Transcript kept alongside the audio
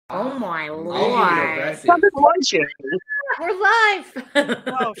Oh my Oh, lord. aggressive. Something watching. We're live.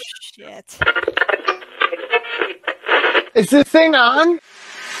 Oh, shit. Is this thing on?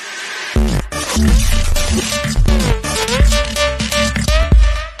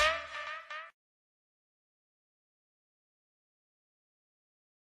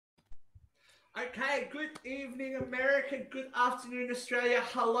 Okay, good evening, America. Good afternoon, Australia.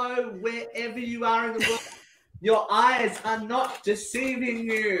 Hello, wherever you are in the world. Your eyes are not deceiving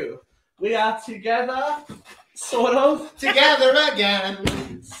you. We are together, sort of. Together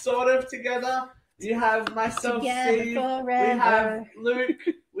again. Sort of together. You have myself, Together Steve. forever. We have Luke.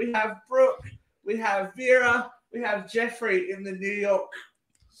 We have Brooke. We have Vera. We have Jeffrey in the New York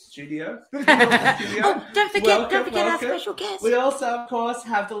studio. Oh, don't forget our welcome. special guest. We also, of course,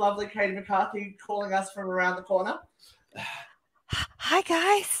 have the lovely Katie McCarthy calling us from around the corner. Hi,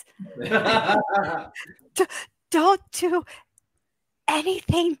 guys. Don't do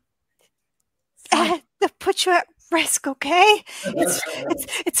anything to put you at risk, okay?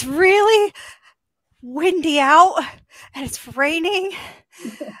 It's really windy out and it's raining.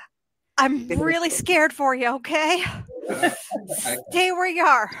 I'm really scared for you, okay? Stay where you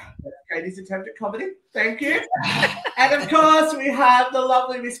are. Katie's attempt at comedy. Thank you. And of course, we have the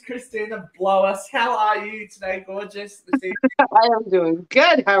lovely Miss Christina Blowas. How are you today, gorgeous? This evening? I am doing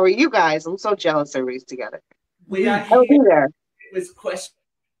good. How are you guys? I'm so jealous everybody's together. We are I'll here. be there. It was question.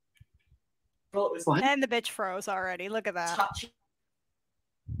 Well, it was What? And the bitch froze already. Look at that. touch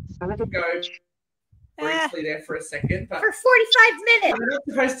Son of a go bitch. briefly there for a second, but For 45 minutes. we're not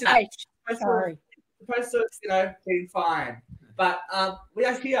supposed to. Right. Sorry. Supposed to, be fine. But we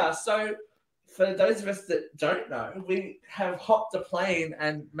are here. So for those of us that don't know, we have hopped a plane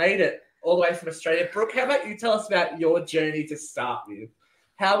and made it all the way from Australia. Brooke, how about you tell us about your journey to start with?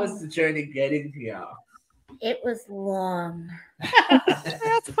 How was the journey getting here? It was long.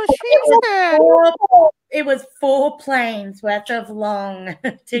 That's what she said. It was 4 planes worth of long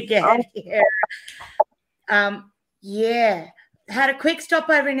to get here. Yeah. Had a quick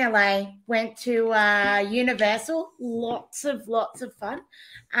stopover in LA. Went to Universal. Lots of fun.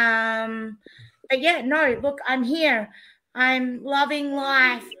 But yeah, no, look, I'm here. I'm loving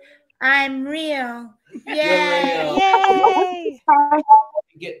life. I'm real. Yeah. Yay!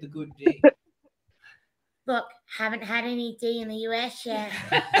 Get the good D. Look, haven't had any D in the US yet.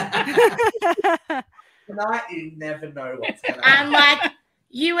 Tonight, you never know what's going to I'm happen. like,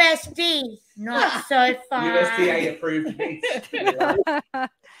 USD, not so far. USDA approved meat.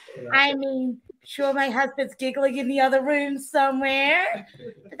 I mean, sure, my husband's giggling in the other room somewhere,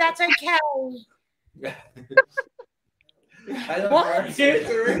 but that's okay. What? I'm sorry,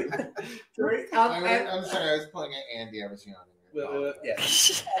 I was pulling at Andy. I was yawning.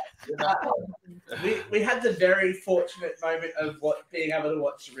 we had the very fortunate moment of being able to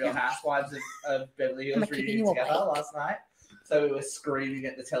watch Real Housewives of Beverly Hills keeping reunion you together awake. last night. So we were screaming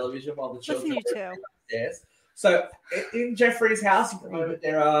at the television while the Listen, children you were two. upstairs. So in Jeffrey's house at the moment,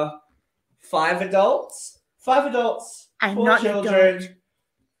 there are 5 adults, 4 I'm not an children, adult.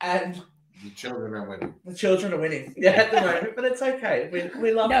 and The children are winning. the children are winning. Yeah, at the moment, but it's okay.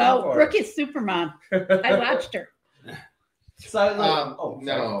 We love them No, for Brooke is Superman. I watched her. it. So look,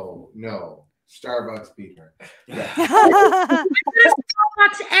 No. Starbucks beat her.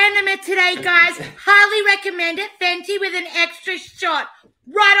 Watch anime today, guys. Highly recommend it. Fenty with an extra shot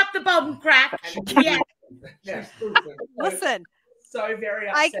right up the bottom crack. Yeah. yeah. Listen, So very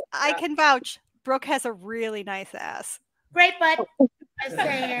I upset. can vouch. Brooke has a really nice ass. Great butt. Just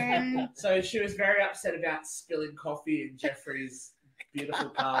saying. So she was very upset about spilling coffee in Jeffrey's beautiful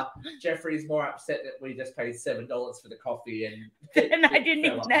car. Jeffrey's more upset that we just paid $7 for the coffee And I didn't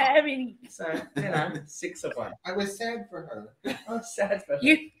even have any. So 6 of one. I was sad for her. Oh, sad for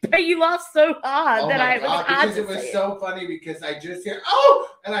her. You laughed so hard Oh that my I was God, hard because to it was say so funny because I just hear, oh,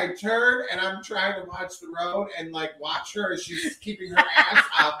 and I turn and I'm trying to watch the road and like watch her as she's keeping her ass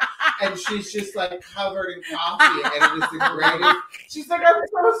up and she's just like covered in coffee and it was the greatest. She's like, I'm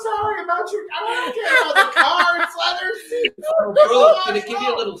so sorry about you. I don't care about the car. It's leather seats. Oh, Brooke, did it give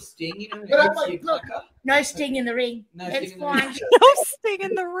you a little sting? You know, But I'm hits like, you look, clicker? No sting in the ring. No It's sting in the ring. fine. No sting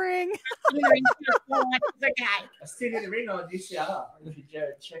in the ring. It's okay. I still in the ring on UCR. If you go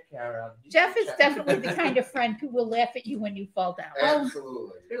check our Jeff is chat. definitely the kind of friend who will laugh at you when you fall down.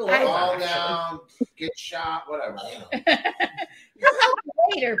 absolutely. Been a lot of Fall that, down, get shot, whatever. You know. He'll help you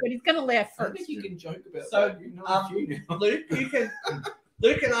later, but he's gonna laugh I first. think you can joke about So, that. You know, you know.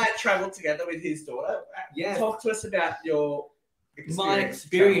 Luke and I travelled together with his daughter. Yeah. Talk to us about your My travelling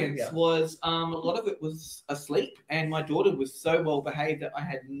experience here. was a lot of it was asleep, and my daughter was so well behaved that I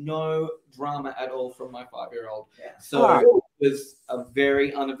had no drama at all from my 5-year-old. Yeah. So Oh. was a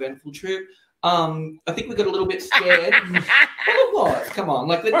very uneventful trip. I think we got a little bit scared. Well, it was. Come on,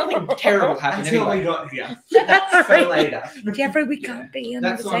 like there's nothing terrible happened Until we anyway. got here. That's for later. Jeffrey, we can't be in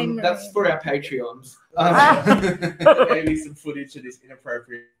That's the same room. that's for our Patreons. Maybe some footage of this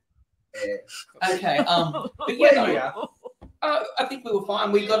inappropriate. Okay. But Where yeah, we no, are. I think we were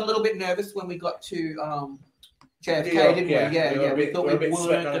fine. We got a little bit nervous when we got to JFK, New York, didn't we? Yeah. We thought were we a bit weren't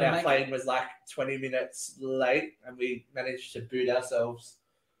sweating going on to our make it. plane was like 20 minutes late, and we managed to boot ourselves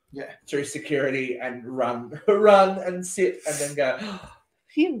through security and run and sit and then go,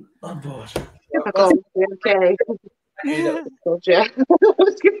 Phew. on board. Typical. Okay. Typical Jeff.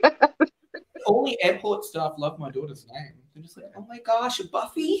 All the airport staff love my daughter's name. They're just like, oh my gosh,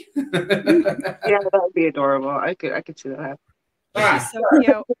 Buffy. Yeah, that would be adorable. I could see that. All right, So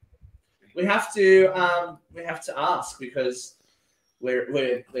cute. we have to ask because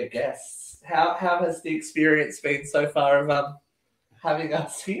we're guests. How has the experience been so far of having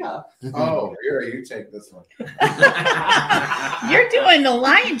us here? Oh, Rira, you take this one. You're doing the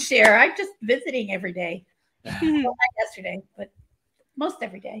lion's share. I'm just visiting every day. Well, not yesterday, but most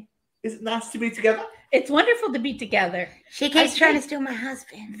every day. Is it nice to be together? It's wonderful to be together. She keeps trying to steal my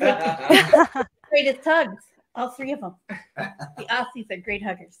husband. Greatest hugs, all three of them. The Aussies are great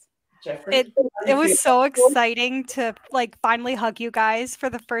huggers. Jeffrey, It was so exciting to like finally hug you guys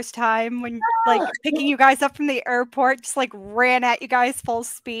for the first time when like picking you guys up from the airport, just like ran at you guys full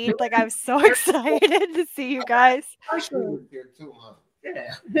speed. Like I was so excited to see you guys. She was here too, huh?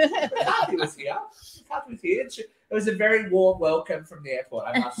 Yeah. Kathy was here. Kathy was here. It was a very warm welcome from the airport,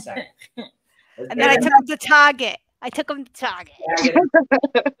 I must say. And then I took him to Target.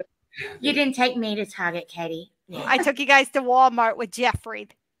 You didn't take me to Target, Katie. Yeah. I took you guys to Walmart with Jeffrey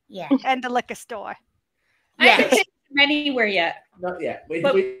Yeah. and the liquor store. I Yeah. haven't taken them anywhere yet. Not yet.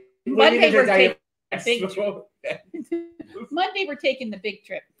 But we Monday needed a we're day of taking rest before- Monday we're taking the big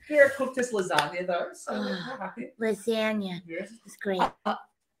trip. Vera cooked us lasagna though, so we're happy. Lasagna. Yes. It's great.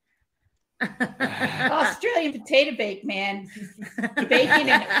 Australian potato bake, man. Bacon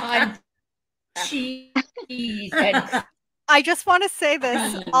and on cheese and I just want to say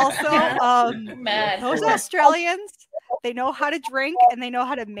this also. mad. Those Australians, they know how to drink and they know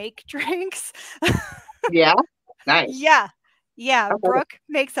how to make drinks. Yeah. Nice. Yeah. Yeah. Okay. Brooke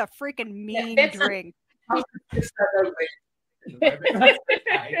makes a freaking mean that's- drink.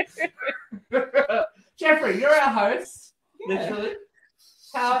 Jeffrey, you're our host. Yeah. Literally.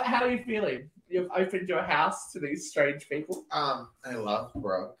 How are you feeling? You've opened your house to these strange people. I love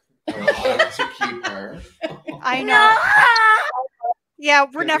Brooke. I want to keep her. I know. Yeah,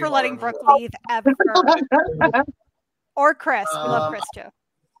 we're Could never be letting more. Brooke leave ever. Or Chris. We love Chris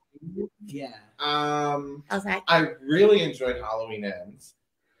too. Yeah, I was like, I really enjoyed Halloween Ends.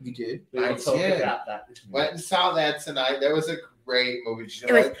 you did. We I will talk did. about that. Went and saw that tonight. That was a great movie. Did you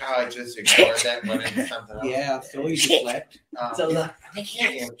It was- like how I just ignored that and went into something else? Yeah, I saw you just left. It's a lot.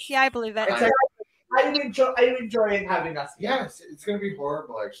 Yeah, I believe it. I- Are you enjoying having us here? Yes, it's gonna be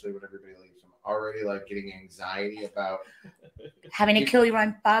horrible actually when everybody leaves. I'm already like getting anxiety about. having to kill your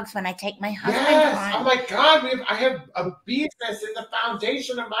own bugs when I take my husband Yes! home. Oh my God! I have a bee's nest in the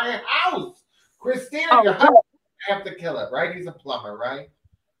foundation of my house. Christina, Oh, your husband, I have to kill it, right? He's a plumber, right?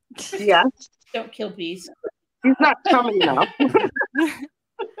 Yeah. Don't kill bees. He's not coming now.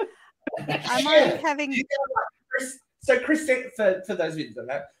 I'm already having. So, Christine, for those of you who don't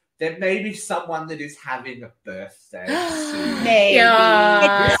know, there may be someone that is having a birthday soon. Maybe.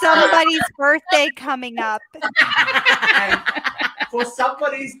 Yeah. It's somebody's birthday coming up. And for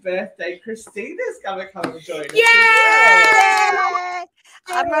somebody's birthday, Christina's going to come and join us. Yay!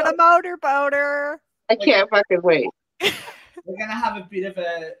 I'm on a motorboater. I can't fucking wait. We're going to have a bit of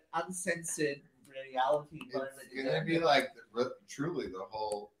an uncensored reality moment. It's gonna be like truly the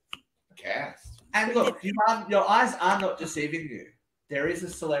whole cast. And look, your eyes are not deceiving you. There is a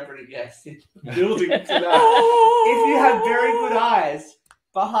celebrity guest in the building tonight. If you have very good eyes,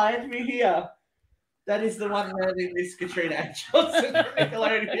 behind me here, that is the one learning Miss Katrina Johnson from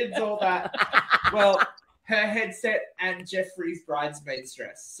Nickelodeon's all that. Well, her headset and Jeffrey's bridesmaid's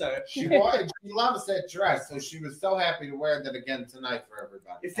dress. So She loves that dress, so she was so happy to wear that again tonight for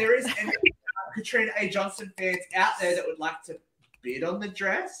everybody. if there is any Katrina A. Johnson fans out there that would like to bid on the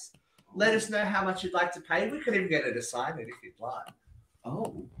dress, let us know how much you'd like to pay. We could even get her to sign it if you'd like.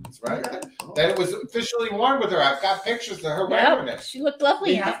 Oh, That's right. That it was officially worn with her. I've got pictures of her wearing Yep, it. she looked We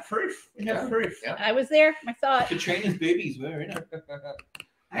lovely. have proof. We have Yeah. proof. Yeah. I was there. I saw it. Katrina's boobies were in it.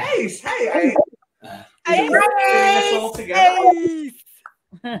 Hey, Hey, is it bringing us all together? Hey.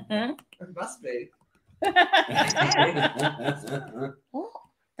 It must be. Oh,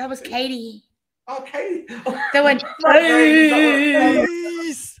 that was Katie. Okay. So when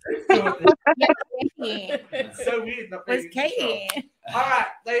It's so weird. Not was being in control. Katie. All right,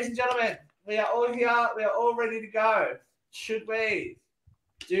 ladies and gentlemen, we are all here. We are all ready to go. Should we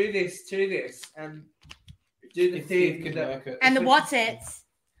do this to this and do the If thing? you could that- work it. And the what's it's?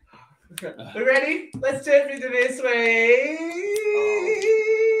 We ready? Let's jump into this week's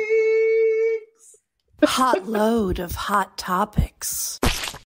Hot load of hot topics.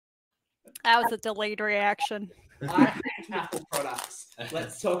 That was a delayed reaction. I hate Apple products.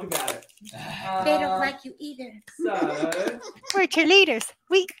 Let's talk about it. They don't like you either. So We're cheerleaders.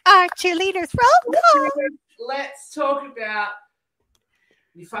 We are cheerleaders. Roll call. let's talk about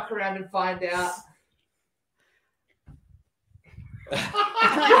you fuck around and find out. What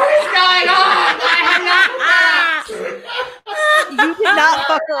is going on? I You did not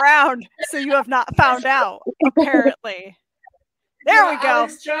fuck around, so you have not found out, apparently. There we go.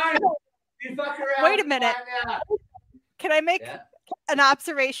 Alex Jones, you fuck around. Wait a and minute. find out. Can I make Yeah. an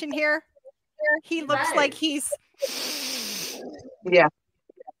observation here? He looks Right. like he's. Yeah.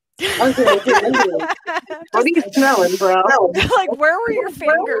 Okay. What are you smelling, bro? Like, where were your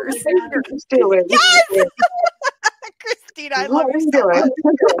fingers? Doing? Yes! Christine, I love What are you you so doing?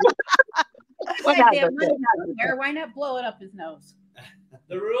 much. What Why happened? not blow it up his nose?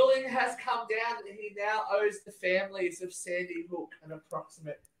 The ruling has come down that he now owes the families of Sandy Hook an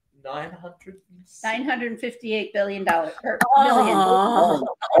approximate $958 billion. Or Oh.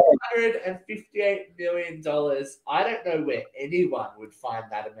 $158 million. I don't know where anyone would find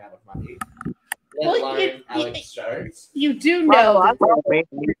that amount of money, let Well, alone Alex Jones. You do Well, know. I'm crazy.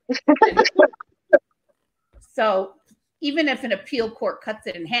 So even if an appeal court cuts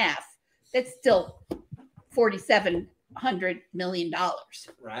it in half, that's still $4,700 million.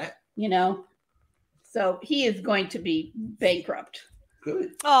 Right? You know, so he is going to be bankrupt.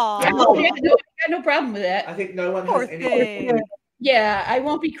 Good. I Oh, got no problem with that. I think no one poor has any. thing. Yeah, I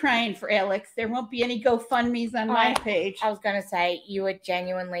won't be crying for Alex. There won't be any GoFundMe's on my page. I was going to say, you would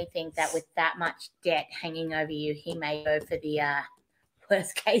genuinely think that with that much debt hanging over you, he may go for the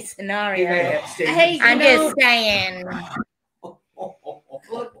worst case He may scenario. Epstein. Hey, I'm you know- just saying.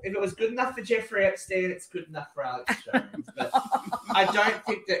 Look, if it was good enough for Jeffrey Epstein, it's good enough for Alex Jones. But I don't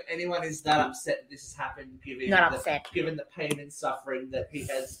think that anyone is that upset that this has happened, Not upset. given the pain and suffering that he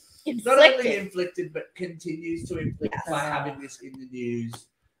has not only Inflicted. inflicted but continues to inflict by having this in the news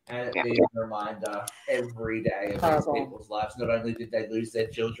and it Yeah. being a reminder every day of these Horrible. people's lives. Not only did they lose their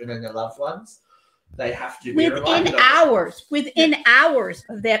children and their loved ones, they have to be Within reminded of it. hours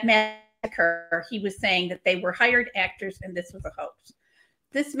of that massacre, he was saying that they were hired actors and this was a hoax.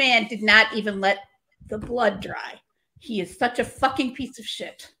 This man did not even let the blood dry. He is such a fucking piece of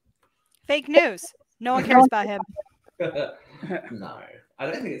shit. Fake news. No one cares about him. No, I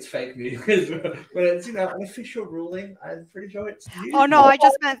don't think it's fake news when it's an official ruling. I'm pretty sure it's news. Oh no, I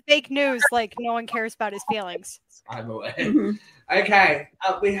just meant fake news. Like no one cares about his feelings. I'm aware. Mhm. Okay,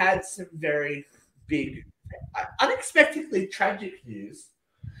 we had some very big, unexpectedly tragic news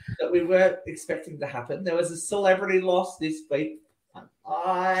that we weren't expecting to happen. There was a celebrity loss this week.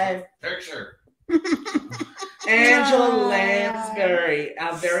 Picture. Angela No. Lansbury,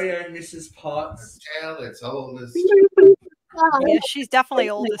 our very own Mrs. Potts. Tell it's old as Yeah, she's definitely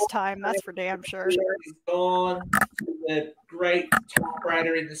old this time. That's for damn sure. She's gone. The great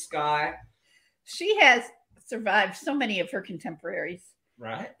typewriter in the sky, She has survived so many of her contemporaries.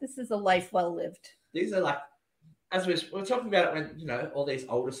 right? This is a life well lived. These are like, as we're talking about it when, all these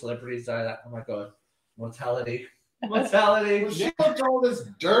older celebrities are like, oh my God, mortality. Mortality. Well, she looked all this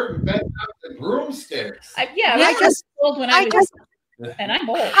dirt and bent up the broomsticks. I Yeah, was old when I I was, just and I'm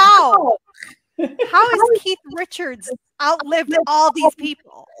old. how has Keith Richards outlived all these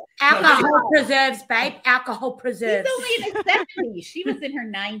people? Alcohol preserves, babe. Alcohol She's preserves. only in her 70s. She was in her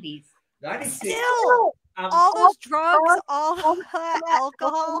 90s. 96. Still, all those drugs, all that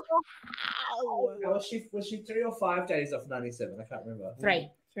alcohol. Was she 3 or 5 days off 97? I can't remember. 3.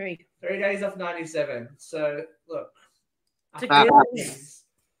 3. 3 days off 97. So look, It's a good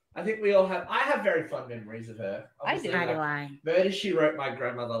I think we all have. I have very fond memories of her. I Obviously, do. How do like, I? Murder She Wrote, my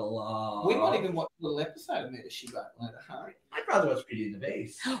grandmother loved. We might even watch a little episode of it. She wrote later, huh? I'd rather watch Beauty and the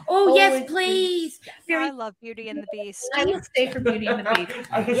Beast. Oh, yes, it's- please. Very I love Beauty and the Beast. I will stay for Beauty and the Beast.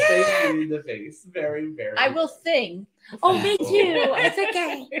 I would say Beauty and the Beast. Very, very. I will sing. Oh, me too. It's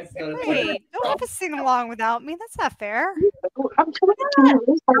okay. It's not a Wait, don't have to sing along without me. That's not fair. I'm trying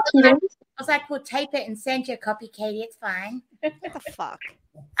to I was like, we'll tape it and send you a copy, Katie. It's fine. What the fuck?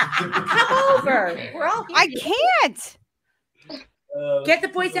 Come over. We're all here. I can't. Get the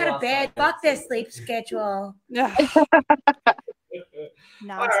boys out of bed. Fuck their sleep schedule. Ugh, All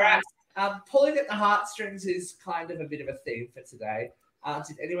nonsense. right. pulling at the heartstrings is kind of a bit of a theme for today.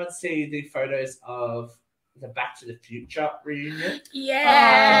 Did anyone see the photos of the Back to the Future reunion?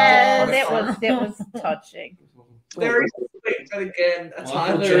 Yeah. that was touching. Very sweet, but again, a Michael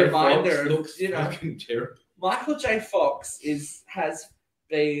timely J. reminder Fox of, looks you know, fucking terrible. Michael J. Fox has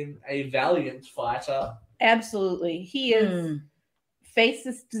been a valiant fighter. Absolutely. He has faced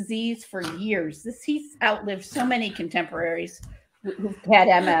this disease for years. He's outlived so many contemporaries who've had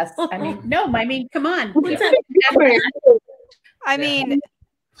MS. I mean, come on. I mean,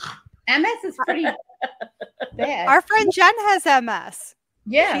 MS is pretty bad. our friend Jen has MS.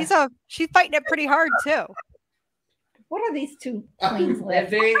 Yeah. She's fighting it pretty hard too. What are these two queens They're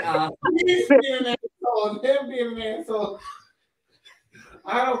left? being, He's being an asshole, and him being an asshole.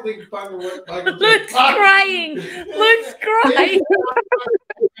 I don't think fucking what Michael J. Luke's Fox. crying. Luke's crying.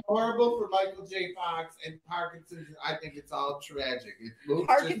 Horrible for Michael J. Fox and Parkinson's. I think it's all tragic. Luke's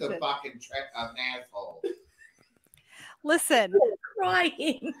just a Parkinson. fucking an asshole. Listen,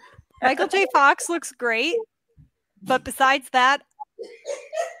 Crying. Michael J. Fox looks great, but besides that,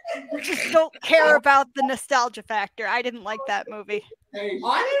 I just don't care about the nostalgia factor. I didn't like that movie. Hey,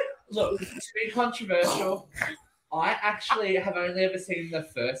 look, to be controversial, I actually have only ever seen the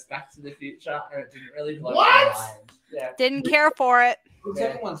first Back to the Future, and it didn't really blow my mind. Yeah, Didn't care for it. The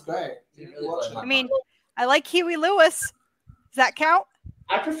second one's great. didn't really blow my I mean, mind. I like Huey Lewis. Does that count?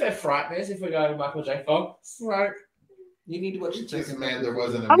 I prefer Frighteners if we're going Michael J. Fox. Like, You need to watch the just a second man, there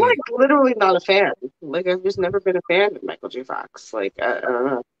wasn't a I'm like man. literally not a fan. Like I've just never been a fan of Michael J. Fox. Like I don't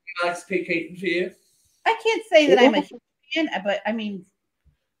know. Alex P. Keaton for you. I can't say that I'm a huge fan, but I mean,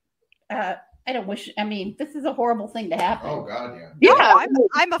 I don't wish. I mean, this is a horrible thing to happen. Oh God, yeah. Yeah,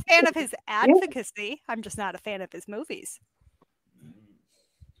 I'm a fan of his advocacy. I'm just not a fan of his movies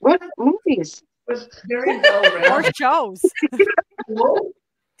what movies? Was very well or rounded. shows.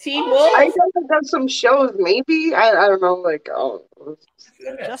 Teen Wolf. I guess I've done some shows. Maybe I don't know. Like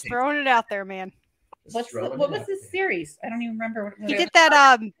Just throwing it out there, man. What was this series? I don't even remember what it was. He did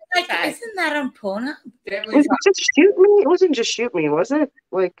that. Like, isn't that on Pornhub? was it just Shoot Me? It wasn't just Shoot Me, was it?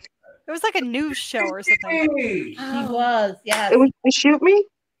 Like It was like a news show or something. He was, yeah. it was just Shoot Me.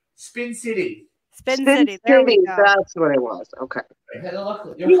 Spin City. Spin City. There we go. That's what it was. Okay. Heather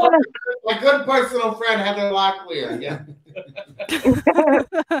Locklear. Yeah. You're My good personal friend Heather Locklear. Yeah.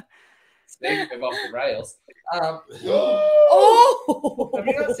 speaking of off the rails. Oh! Have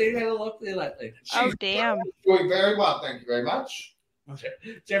you not seen Heather Locklear lately? Oh damn! Doing very well, thank you very much.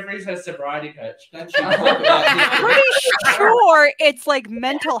 Jeffrey's her sobriety coach. Don't you talk about I'm pretty sure it's like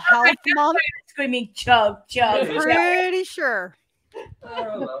mental health month. Screaming chug, chug. chug. Pretty sure.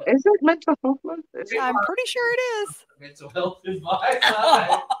 Oh, Is it mental health month? I'm pretty sure it is. mental health advice.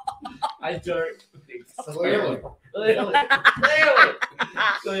 I don't think so.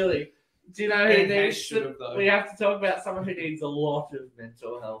 Clearly. Do you know who Yeah, needs? should have, though. We have to talk about someone who needs a lot of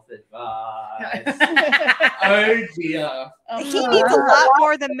mental health advice. Oh dear. He needs a lot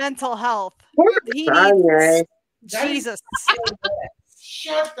more than mental health. He Kanye. needs Jesus.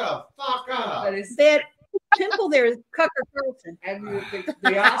 Shut the fuck up. That is, That pimple there is Cucker Carlson. and the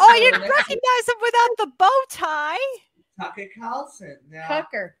Oh, you didn't recognize him without the bow tie. Tucker Carlson. Now,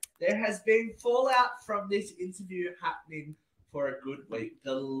 Cucker. there has been fallout from this interview happening for a good week.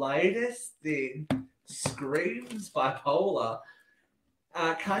 The latest thing screams bipolar.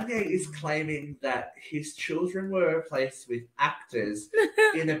 Kanye is claiming that his children were replaced with actors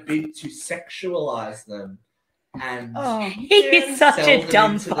in a bid to sexualize them and He's such sell a them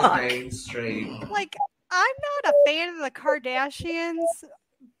dumb into the fuck. mainstream. Like, I'm not a fan of the Kardashians,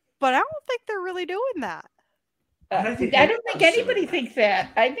 but I don't think they're really doing that. I don't think I don't think anyone's anybody doing that. thinks that.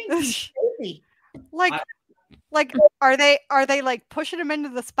 I think he's crazy. Like, are they like pushing them into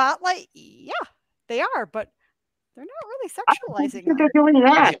the spotlight? Yeah, they are, but they're not really I don't sexualizing think them. they're doing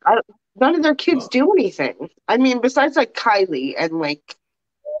that. None of their kids do anything. I mean, besides like Kylie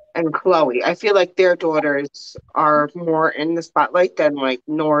and Chloe, I feel like their daughters are more in the spotlight than like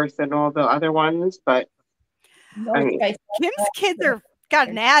North and all the other ones. But I mean, Kim's kids are got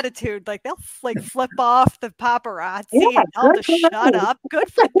an attitude. Like they'll like flip off the paparazzi Yeah, and tell them to good for shut them. up.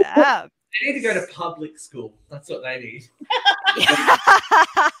 Good for them. They need to go to public school. That's what they need.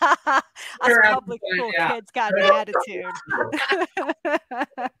 Us We're out public to school find out. kids got an attitude.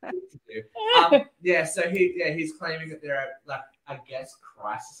 Yeah, so he's claiming that there are like I guess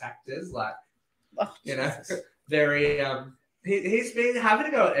crisis actors, like you know, very he's been having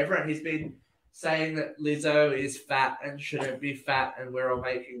to go at everyone. He's been saying that Lizzo is fat and shouldn't be fat, and we're all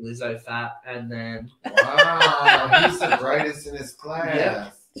making Lizzo fat, and then Wow, he's the brightest in his class. Yeah.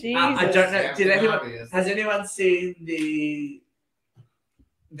 Jesus. I don't know. Did Captain anyone Obvious. has anyone seen the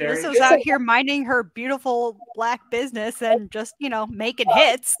Very Lizzo's good. out here minding her beautiful black business and just, making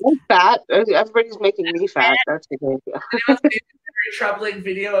hits. I'm fat. Everybody's making me fat. That's a good idea. Anyone seen the very troubling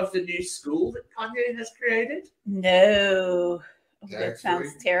video of the new school that Kanye has created? No. That Actually,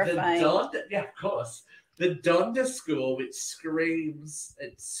 sounds The terrifying. Donda, yeah, of course. The Donda School, which screams,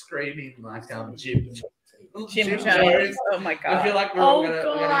 it's screaming like Jim Jim Jones. Jones. Oh my god. I feel like we're Oh, gonna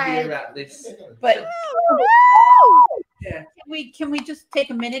hear God. about this. But Yeah, can we just take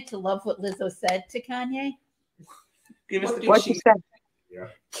a minute to love what Lizzo said to Kanye? give us What the What you said?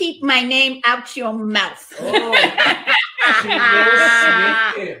 Keep my name out your mouth. Oh, she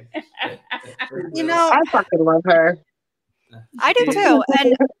will sniff him. I fucking love her. I do too.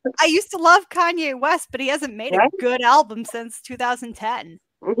 And I used to love Kanye West, but he hasn't made Right? a good album since 2010.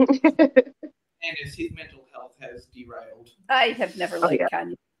 And as his mental health has derailed, I have never liked yeah.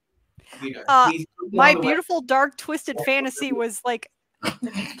 Kanye. he's My beautiful dark twisted fantasy was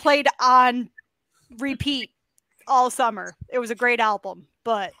played on repeat all summer. It was a great album,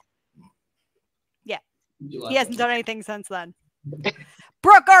 but he hasn't done anything since then.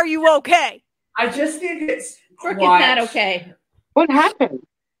 Brooke, are you okay? I just think it's Brooke is quite- not okay. What happened?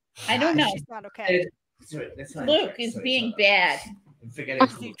 I don't know. She's not okay. That's not Luke correct. is Sorry, being sorry. bad. I'm forgetting.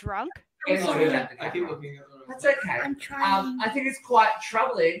 Is he drunk? Forgetting to do that. I keep looking at That's okay. I'm trying. I think it's quite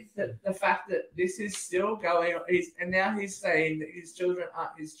troubling that the fact that this is still going on, and now he's saying that his children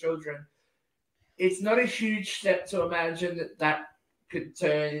aren't his children. It's not a huge step to imagine that could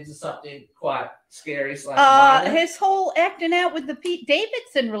turn into something quite scary. Violent. His whole acting out with the Pete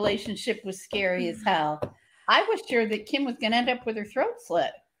Davidson relationship was scary as hell. I was sure that Kim was going to end up with her throat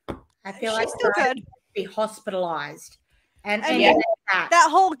slit. I feel She's like still she's good. be hospitalized. And Yeah. that. That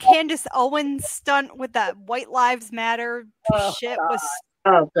whole Candace Owens stunt with that White Lives Matter Oh, shit God. was.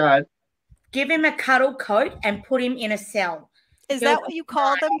 Oh God. Give him a cuddle coat and put him in a cell. Is that what you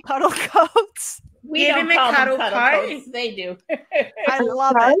call them? Cuddle coats? We Give don't him a call them cuddle cuddle coat. coats. They do. I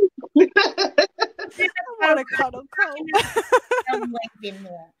love it. I want a cuddle coat. Some legs in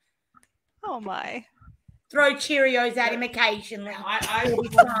there. Oh my. Throw Cheerios at him occasionally. I will be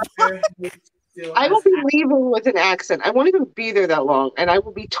sure he still I will has be leaving with an accent. I won't even be there that long, and I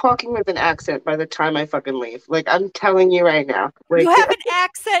will be talking with an accent by the time I fucking leave. Like I'm telling you right now. Like, You have an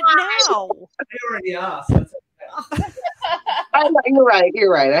accent now. They already are. So it's okay. you're right.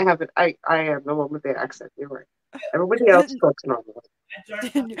 You're right. I have it. I am the one with the accent. You're right. Everybody else talks normal. I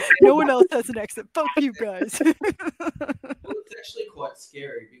don't No one else has an accent. Fuck you guys. Well, it's actually quite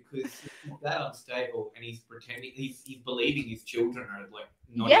scary because he's that unstable and he's pretending he's believing his children are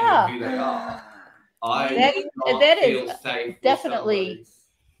not Yeah. even who they are. I That- would not that is feel safe with definitely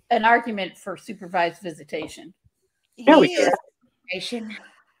an argument for supervised visitation. No, He we is Nation.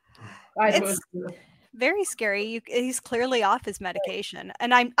 It's very scary. He's clearly off his medication,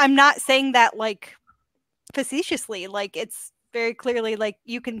 and I'm not saying that facetiously. It's very clearly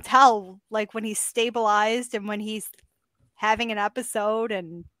you can tell when he's stabilized and when he's having an episode.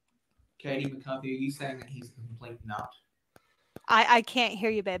 And Katie McCarthy, are you saying that he's a complete nut? I can't hear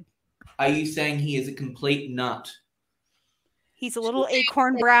you, babe. Are you saying he is a complete nut? He's a little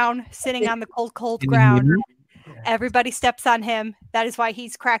acorn brown sitting on the cold ground. Everybody steps on him. That is why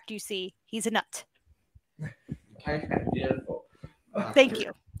he's cracked. You see, he's a nut. Okay, beautiful. Thank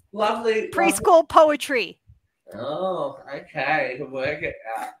you. Lovely. Preschool poetry. Oh, okay. You can work it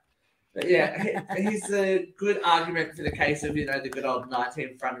out. But yeah, he's a good argument for the case of, the good old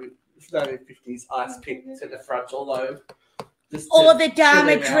 1950s ice pick to the frontal lobe. Just to Or the chill him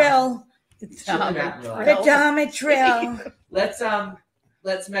Dharma out. drill. Chill him out, right? The Dharma drill.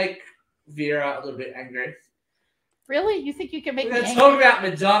 Let's make Vera a little bit angry. Really? You think you can make We're me going to angry? talk about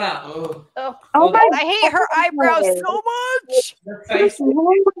Madonna. Oh, Oh, Oh my I hate her eyebrows so much. The face.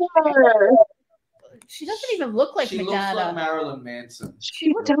 God. she doesn't even look like she looks like Madonna. Marilyn Manson.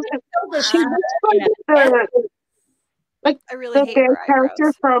 She looks doesn't. like She looks like I really the hate gay her character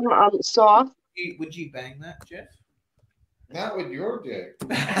eyebrows. from Saw. Would you bang that, Jeff? Not with your dick.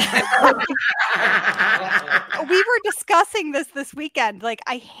 We were discussing this weekend.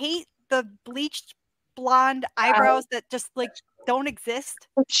 I hate the bleached blonde eyebrows that just don't exist.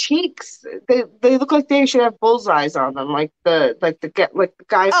 The cheeks, they look like they should have bullseyes on them, like the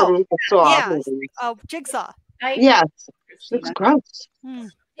guy from the Saw yeah. movie. Oh, Jigsaw. Yes, looks gross. Hmm.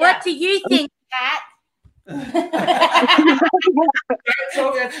 What do you think, Pat? That's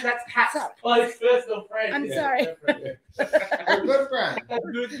Pat's close personal friend. I'm sorry. They're good friends. A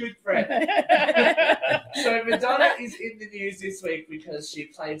good friend. So Madonna is in the news this week because she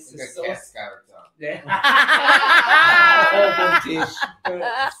placed the Like a sauce. cat scatter tongue. Yeah. Horrible dish.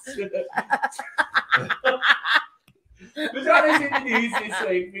 Madonna Madonna's in the news this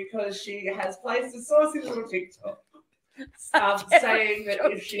week because she has placed a saucy little TikTok saying that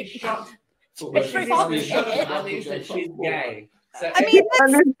if she shot believes that she's gay. So I mean,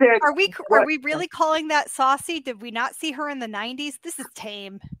 Understood. are we really calling that saucy? Did we not see her in the 90s? This is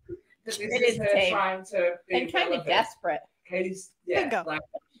tame. this It is is her tame. trying to be And kind of relevant. desperate. Katie's Bingo. like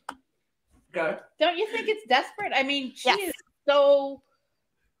go. Don't you think it's desperate? I mean, she Yes. is so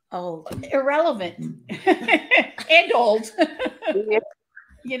irrelevant and old.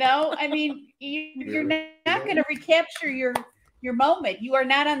 You know, I mean, you're not going to recapture your moment. You are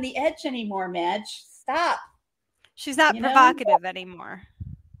not on the edge anymore, Madge. Stop. She's not You know? provocative anymore.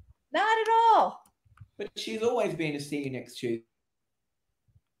 Not at all. But she's always been to see you next Tuesday.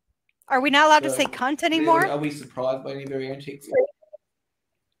 Are we not allowed to So, say cunt anymore? Are we surprised by any of her antics?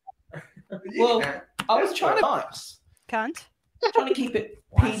 You Well, can. I was trying to nice. Cunt. Trying to keep it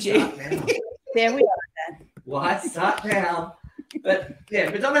Why PG. start now? There we are. Why start now? But yeah,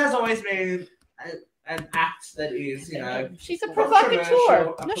 Madonna has always been an act that is, you know, She's a controversial,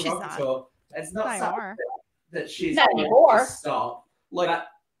 provocateur. a No, she's not. provocateur. It's not Not something anymore. that she's Not going anymore. to stop. Like, But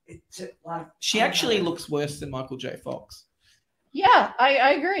like she I don't actually know. looks worse than Michael J. Fox. Yeah,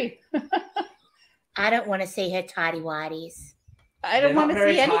 I agree. I don't want to see her tidy whities. I They're don't not want to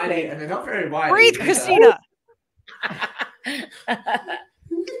very see tidy, anything. and they're not very wide. Breathe, either. Christina.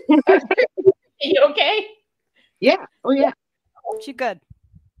 You okay? Yeah. Oh, yeah. She good.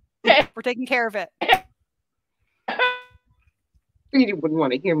 Okay. We're taking care of it. You wouldn't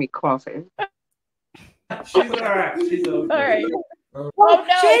want to hear me coughing. She's all right. She's all All right. good. Oh no!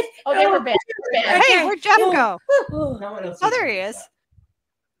 shit. Oh, they were bad. They were bad. Hey, Okay. where'd Jeff go? No one else. Oh, there he is.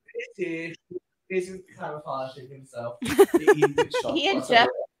 He's camouflaging himself. He and Jeff.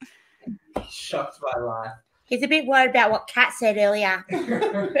 Shocked by life. He's a bit worried about what Kat said earlier.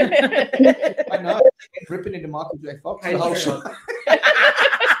 I know. Ripping into Michael J. Fox. Hey, the whole sure. show.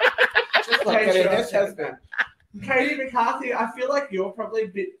 Just like Hey, Kevin sure. has been. Katie McCarthy, I feel like you're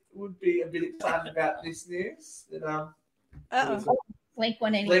probably would be a bit excited about this news. That Uh-oh. Blink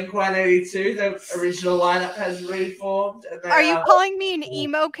 180. Blink 182, the original lineup has reformed. And they Are you calling me an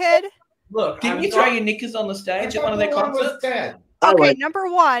emo kid? Look, Didn't I'm you throw not- your knickers on the stage at one of their Everyone was concerts? dead. I Okay, would. number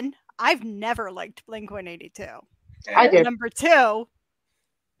one, I've never liked Blink 182. I did. Number two,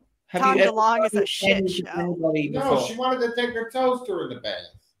 Have Tom you ever DeLonge is a done shit anything show. with anybody No, before? she wanted to take her toaster in the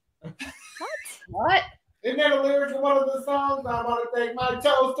bath. What? Isn't that a lyric of one of the songs? I want to take my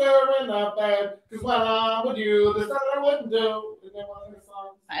toaster in the bath. Because when I'm with you, there's nothing I wouldn't do. Isn't that one of the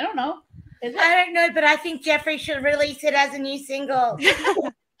songs? I don't know. Is it? I don't know, but I think Jeffrey should release it as a new single.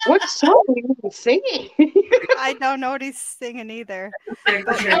 What song are you even singing? I don't know what he's singing either. Blink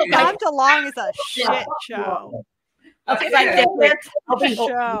Tom 182. DeLonge is a shit show. Okay, Yeah. like that. Shit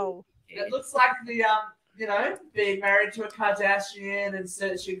show. It looks like the you know, being married to a Kardashian and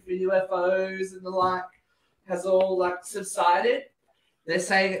searching for UFOs and the like has all like subsided. They're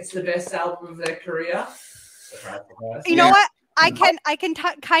saying it's the best album of their career. You know what? I can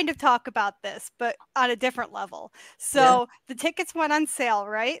kind of talk about this, but on a different level. So the tickets went on sale,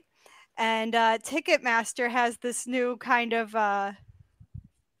 right? And Ticketmaster has this new kind of I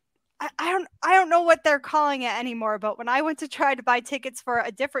don't know what they're calling it anymore. But when I went to try to buy tickets for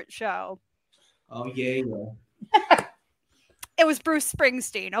a different show, Oh, yeah. it was Bruce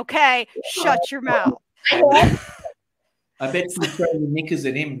Springsteen. Okay, shut your mouth. I bet you throw your knickers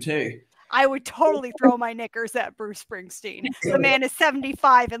at him too. I would totally throw my knickers at Bruce Springsteen. The man is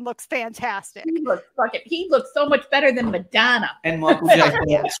 75 and looks fantastic. He looks so much better than Madonna. And Michael J.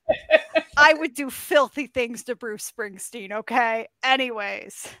 Fox. I would do filthy things to Bruce Springsteen, okay?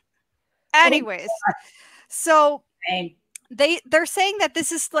 Anyways. So Same. they're saying that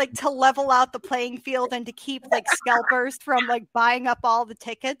this is like to level out the playing field and to keep like scalpers from like buying up all the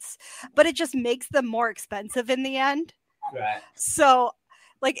tickets, but it just makes them more expensive in the end. Right. So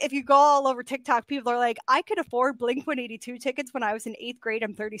like if you go all over TikTok, people are like, I could afford Blink 182 tickets when I was in 8th grade.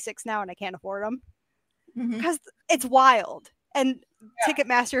 I'm 36 now and I can't afford them because it's wild. And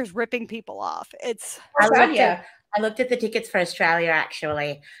Ticketmaster is ripping people off. It's I looked at the tickets for Australia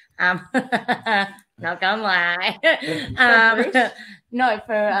actually. Not gonna lie. No,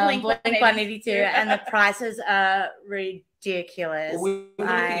 for Blink Blink 182, and the prices are ridiculous. Well, we were looking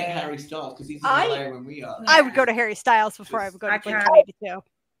at I- Harry Styles because he's in I- LA when we are. I would go to Harry Styles before I would go to I Blink can't. 182.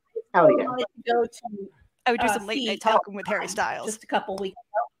 Hell I yeah. wanted to go to I would do some late see night talking with Harry Styles. just a couple weeks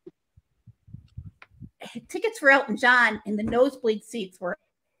ago. Tickets for Elton John in the nosebleed seats were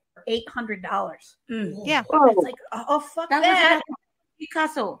 $800. Yeah. Oh, It's like, oh fuck That that. was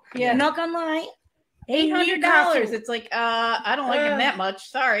Newcastle. Yeah. Not gonna lie, $800. It's like, I don't like him that much.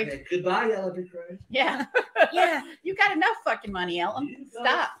 Sorry. Yeah, goodbye, Yellow Brick Road. Yeah. Yeah. You got enough fucking money, Ellen.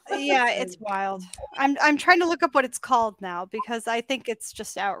 Stop. Yeah, it's wild. I'm trying to look up what it's called now because I think it's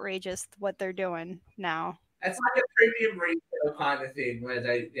just outrageous what they're doing now. It's like a premium retail kind of thing where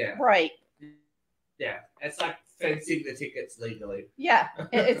they, Right. Yeah. It's like fencing the tickets legally. Yeah.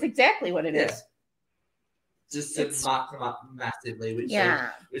 It's exactly what it is. Yeah. Just to mark them up massively, which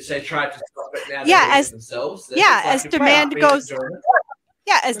they tried to stop it now. Yeah, themselves. As demand goes.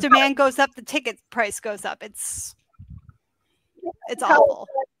 Yeah, as demand goes up, the ticket price goes up. It's awful.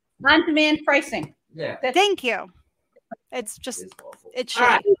 On-demand pricing. Yeah. Thank you. It's just it's shitty.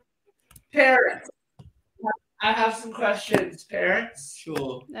 Right. Parents, I have some questions. Parents,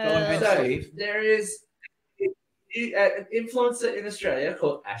 Sure. Go ahead, so Steve. there is an influencer in Australia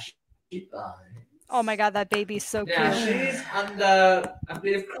called Ashley Barnes. Oh my god, that baby's so Now cute. she's under a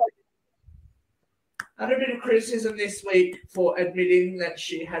bit of criticism this week for admitting that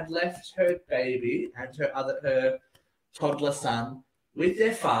she had left her baby and her toddler son with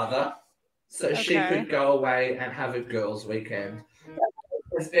their father, so she could go away and have a girls' weekend.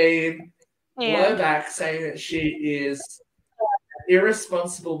 There's been blowback saying that she is an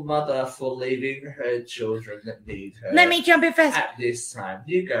irresponsible mother for leaving her children that need her. Let me jump in first. At this time,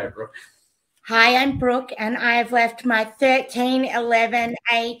 you go, Brooke. Hi, I'm Brooke, and I've left my 13, 11,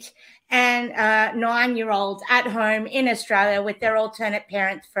 8, and 9-year-olds at home in Australia with their alternate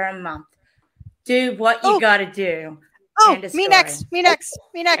parents for a month. Do what you got to do. Oh, me next. And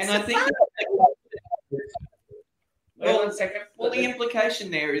I think Wait 1 second. Well, the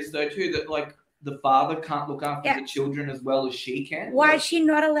implication there is though too that like the father can't look after the children as well as she can. Why is she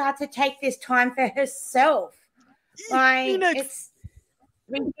not allowed to take this time for herself? Like, it's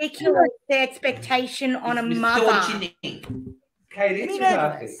ridiculous, the expectation on a mother. Katie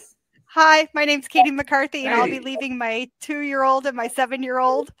McCarthy. Hi, my name's Katie McCarthy, and I'll be leaving my 2-year-old and my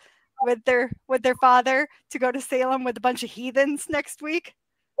 7-year-old with their father to go to Salem with a bunch of heathens next week.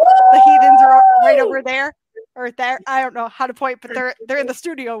 The heathens are right over there, or there. I don't know how to point, but they're in the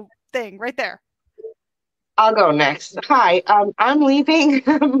studio thing right there. I'll go next. Hi, I'm leaving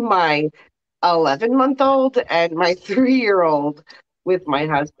my 11-month-old and my 3-year-old with my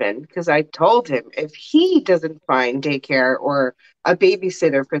husband because I told him if he doesn't find daycare or a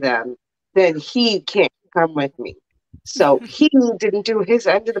babysitter for them, then he can't come with me. So he didn't do his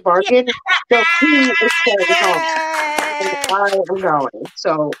end of the bargain. So he is staying home. And I am going.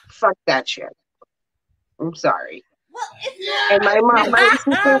 So fuck that shit. I'm sorry. And my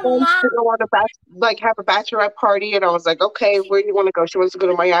sister wants to go on have a bachelorette party, and I was like, okay, where do you want to go? She wants to go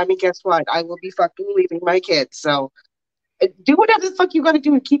to Miami. Guess what? I will be fucking leaving my kids. So do whatever the fuck you got to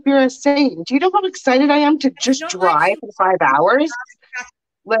do and keep your ass sane. Do you know how excited I am to just drive for 5 hours?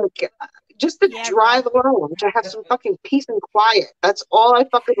 Like, just to drive alone, to have some fucking peace and quiet. That's all I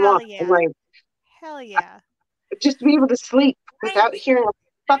fucking want. Yeah. And like, hell yeah. Just to be able to sleep without hearing a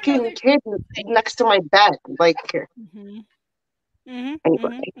fucking kid next to my bed. Like,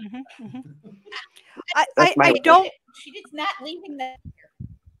 anyway. I don't. She is not leaving that.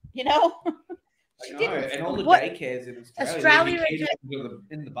 You know. I know, and all the daycares in Australia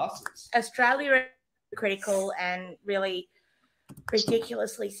in the buses. Australia is critical and really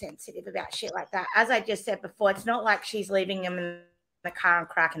ridiculously sensitive about shit like that. As I just said before, it's not like she's leaving them in the car and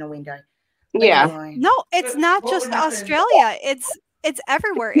cracking a window. Yeah. No, it's not just Australia. It's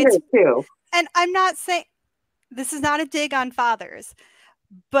everywhere. It's too. And I'm not saying this is not a dig on fathers,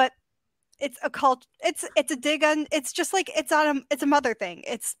 but it's a cult. It's a dig on. It's just like it's a mother thing.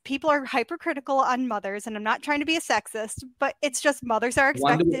 It's people are hypercritical on mothers, and I'm not trying to be a sexist, but it's just mothers are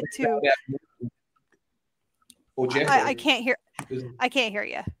expected to. I can't hear. I can't hear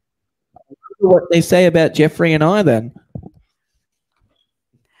you. What they say about Jeffrey and I, then.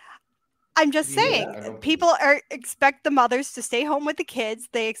 I'm just saying, people expect the mothers to stay home with the kids.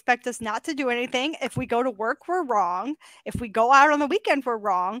 They expect us not to do anything. If we go to work, we're wrong. If we go out on the weekend, we're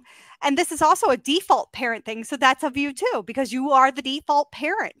wrong. And this is also a default parent thing. So that's of you too, because you are the default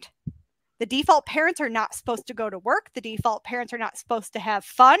parent. The default parents are not supposed to go to work. The default parents are not supposed to have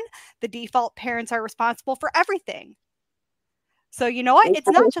fun. The default parents are responsible for everything. So you know what? It's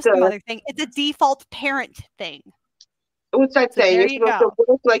not just a mother thing. It's a default parent thing. What's that say? You're supposed to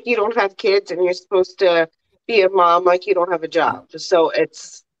work like you don't have kids, and you're supposed to be a mom like you don't have a job. So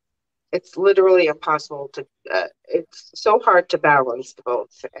it's literally impossible to. It's so hard to balance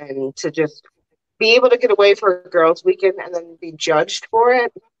both, and to just be able to get away for a girls' weekend and then be judged for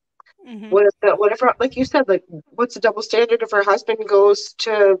it. Mm-hmm. What if, like you said, like what's the double standard if her husband goes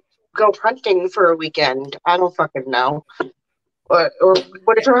to go hunting for a weekend? I don't fucking know. Or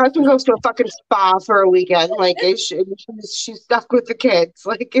what if her husband goes to a fucking spa for a weekend? Like, she's stuck with the kids.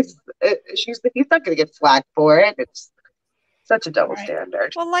 Like, he's not going to get flack for it. It's such a double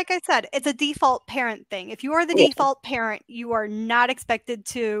standard. Well, like I said, it's a default parent thing. If you are the default parent, you are not expected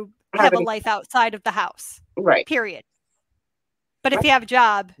to have a life outside of the house. Right. Period. But if you have a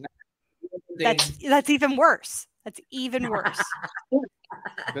job, that's even worse. That's even worse.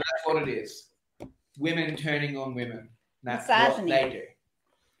 But that's what it is. Women turning on women. That's Misogyny. what they do.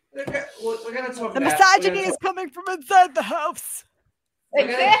 We're going to talk The about... misogyny is coming from inside the house.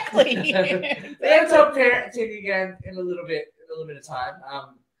 Exactly. We're going to talk parenting again in a little bit of time.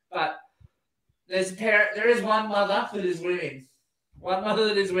 But there is one mother that is winning. One mother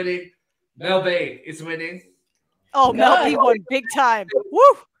that is winning. Mel B is winning. Oh, Mel B won big time. Woo!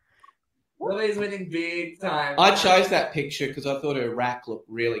 Mel B is winning big time. I chose that picture because I thought her rack looked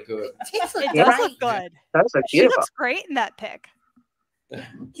really good. It does look good. That's She beautiful. looks great in that pic.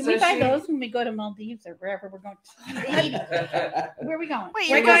 Can we buy those when we go to Maldives or wherever we're going? Where are we going? Wait,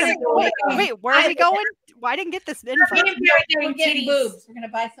 We're going where are we going? Why didn't get this info? We're getting boobs. We're going to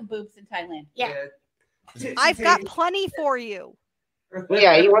buy some boobs in Thailand. Yeah. I've got plenty for you.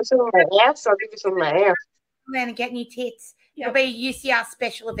 Yeah, you want some of my ass? I'll give you some of my ass. I'm going to get new tits. It'll be a UCR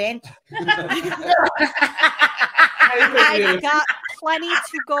special event. I've got plenty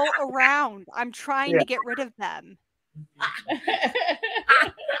to go around. I'm trying to get rid of them.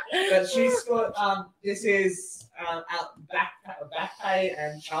 But she's got this is back pay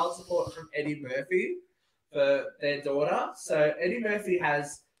and child support from Eddie Murphy for their daughter. So Eddie Murphy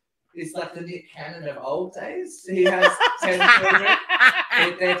is like the Nick Cannon of old days. He has 10 children.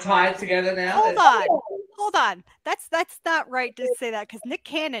 They're tied together now. Hold on. That's not right to say that because Nick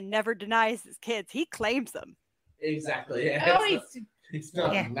Cannon never denies his kids. He claims them. Exactly. Yeah. Oh, He's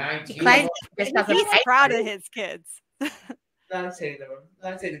not 19. He's proud of his kids. 19 of them.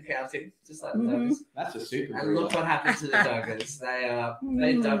 19 and counting, just like the Duggars. That's a super. And look what happened to the Duggars.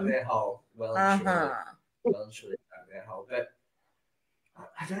 They dug their hole well and truly. Well and truly dug their hole. But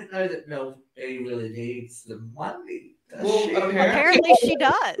I don't know that Mel B really needs the money. Does she? Apparently she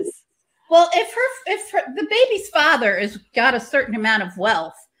does. Well, if the baby's father has got a certain amount of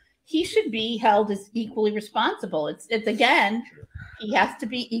wealth, he should be held as equally responsible. It's again, he has to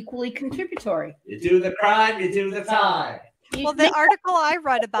be equally contributory. You do the crime, you do the time. Well, the article I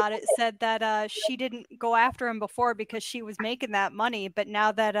read about it said that she didn't go after him before because she was making that money, but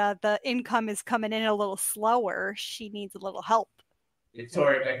now that the income is coming in a little slower, she needs a little help.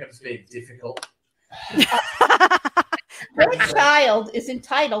 Victoria Beckham's being difficult. Her child is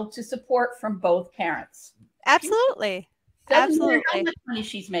entitled to support from both parents. Absolutely. Doesn't matter how much money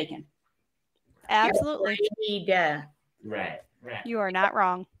she's making. Absolutely. Right. You are not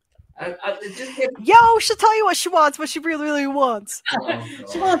wrong. Just Yo, she'll tell you what she wants, what she really, really wants.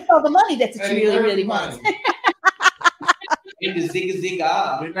 She wants all the money. That's what she really, really wants. Into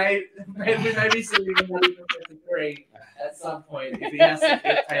zig-a-zig-ah. We may be sending the money for 53 at some point. If he has to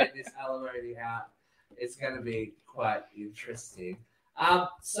get paid this alimony out, it's going to be quite interesting.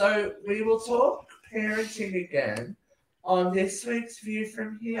 So we will talk parenting again on this week's View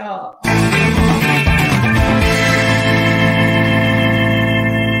From Here.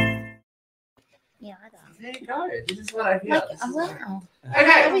 Yeah, There you go. This is what I hear. Wow.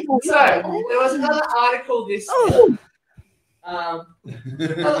 Okay, so there was another article this week. Another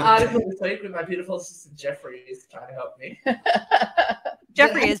article this week with my beautiful assistant Jeffrey is trying to help me.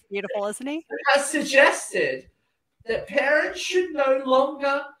 Jeffrey is beautiful, isn't he? Has suggested that parents should no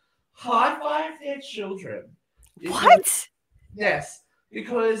longer high-five their children. What? Yes,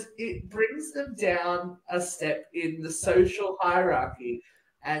 because it brings them down a step in the social hierarchy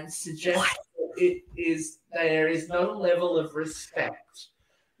and suggests that there is no level of respect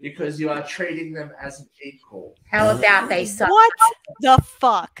because you are treating them as an equal. How about they suck? What the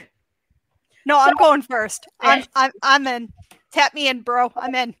fuck? No, I'm going first. I'm in. Tap me in, bro.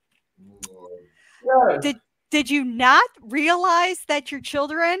 I'm in. No. Did you not realize that your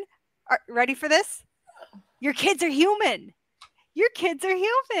children are ready for this? Your kids are human. Your kids are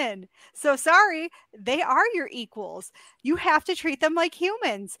human. So sorry, they are your equals. You have to treat them like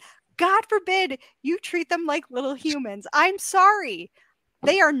humans. God forbid you treat them like little humans. I'm sorry.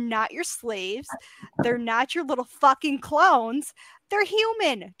 They are not your slaves. They're not your little fucking clones. They're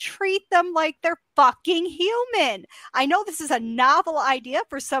human. Treat them like they're fucking human. I know this is a novel idea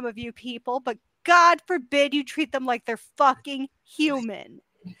for some of you people, but God forbid you treat them like they're fucking human.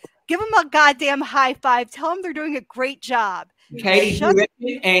 Give them a goddamn high five. Tell them they're doing a great job. Katie, do you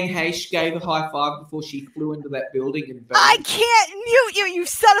reckon Anne Heche gave a high five before she flew into that building and burned? I can't mute you, you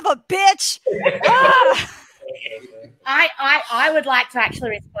son of a bitch. I would like to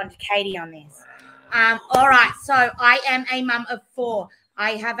actually respond to Katie on this. All right, so I am a mum of 4.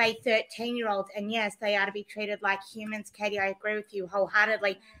 I have a 13-year-old, and yes, they are to be treated like humans. Katie, I agree with you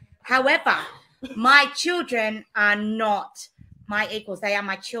wholeheartedly. However, my children are not my equals. They are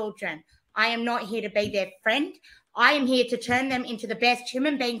my children. I am not here to be their friend. I am here to turn them into the best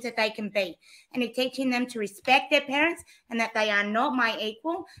human beings that they can be, and in teaching them to respect their parents and that they are not my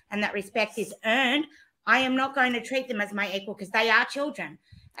equal and that respect is earned. I am not going to treat them as my equal because they are children.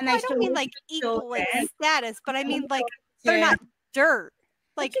 And they I don't mean like equal like status, but I mean like they're not dirt.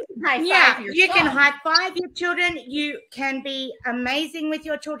 Like you can high five your children. You can be amazing with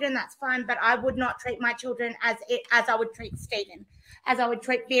your children. That's fine, but I would not treat my children as I would treat Stephen, as I would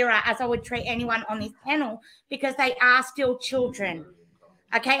treat Vera, as I would treat anyone on this panel, because they are still children.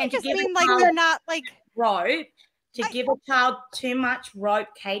 Okay, I and just to give mean like they're not like rope. To give a child too much rope,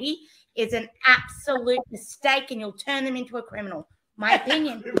 Katie, is an absolute mistake, and you'll turn them into a criminal. My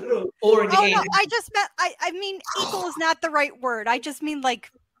opinion. Or no, I just meant I mean equal is not the right word. I just mean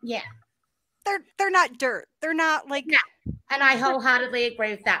like they're not dirt. They're not like And I wholeheartedly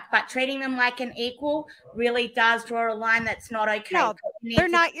agree with that. But treating them like an equal really does draw a line that's not okay. No, they're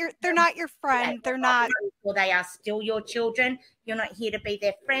not your friend. They're not. Well, they are still your children. You're not here to be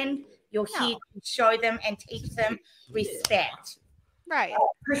their friend. You're here to show them and teach them respect. Right.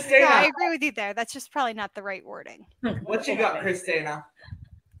 Christina. Yeah, I agree with you there. That's just probably not the right wording. What you got, Christina?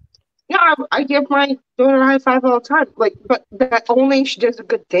 Yeah, I give my daughter a high five all the time. Like, but that only she does a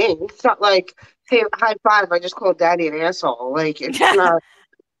good thing. It's not like, hey, high five. I just called daddy an asshole. Like, it's not.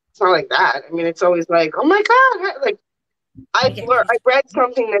 It's not like that. I mean, it's always like, oh my god. Like, I read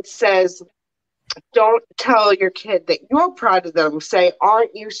something that says, don't tell your kid that you're proud of them. Say,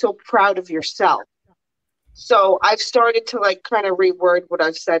 aren't you so proud of yourself? So I've started to like kind of reword what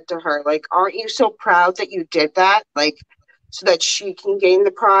I've said to her. Like, aren't you so proud that you did that? Like, so that she can gain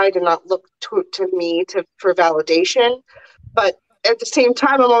the pride and not look to me for validation. But at the same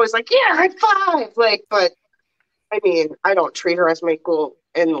time, I'm always like, yeah, high five. Like, but I mean, I don't treat her as my equal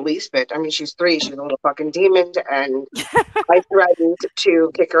in the least bit. I mean, she's 3. She's a little fucking demon. And I threatened to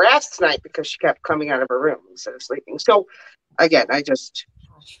kick her ass tonight because she kept coming out of her room instead of sleeping. So again,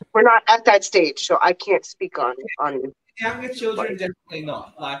 we're not at that stage, so I can't speak on younger children. Definitely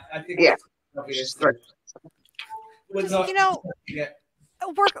not. Like, I think yeah, obvious. We're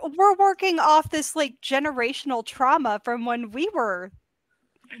working off this like generational trauma from when we were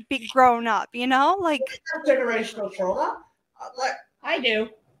grown up. You know, like generational trauma. Like I do.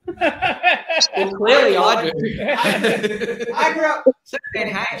 Well, clearly I do. I grew up.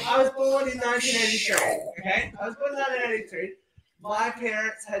 I was born in 1983. Okay, I was born in 1983. My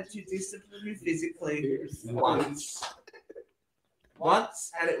parents had to discipline me physically once,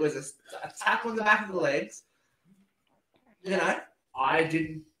 and it was a tap on the back of the legs. You know, I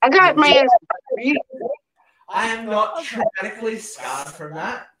didn't. I got my ass. I am not traumatically scarred from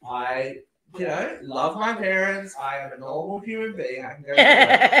that. I, love my parents. I am a normal human being. I can go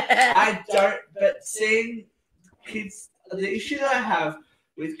I don't. But seeing kids, the issue that I have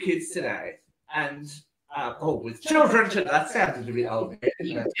with kids today, and with children today, that sounded a bit elevated.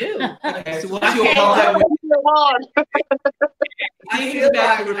 You do. Okay, so what's your problem? I feel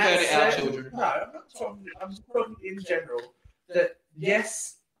like refer to our children. No, I'm not talking. I'm talking in general. That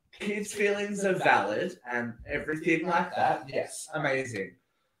yes, kids' feelings are valid and everything like that. Yes, amazing.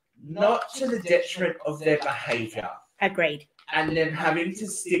 Not to the detriment of their behaviour. Agreed. And them having to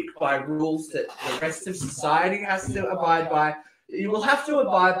stick by rules that the rest of society has to abide by. You will have to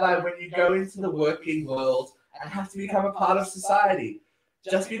abide by when you go into the working world and have to become a part of society.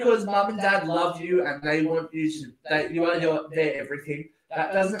 Just because mum and dad love you and they want you to, that you are their everything,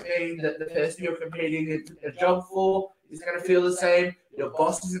 that doesn't mean that the person you're competing a job for is going to feel the same. Your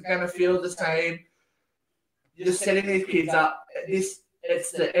boss isn't going to feel the same. You're just setting these kids up. It's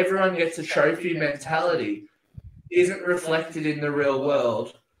the everyone gets a trophy mentality isn't reflected in the real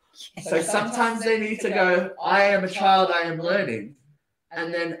world. So sometimes they need to go, I am a child, I am learning.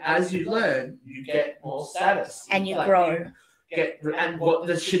 And then as you learn, you get more status. And you grow. And what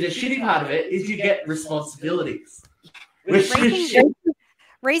the shitty part of it is you get responsibilities.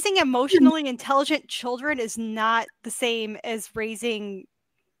 Raising emotionally intelligent children is not the same as raising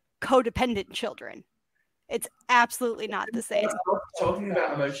codependent children. It's absolutely not the same. I'm not talking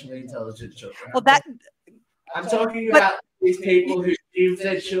about emotionally intelligent children. Well, I'm talking about these people who give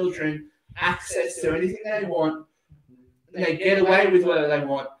their children access to anything they want. They get away with whatever they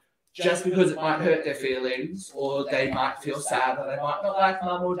want just because it might hurt their feelings, or they might feel sad, or they might not like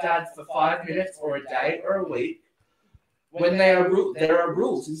mum or dad for 5 minutes or a day or a week. When there are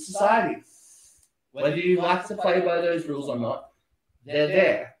rules in society. Whether you like to play by those rules or not, they're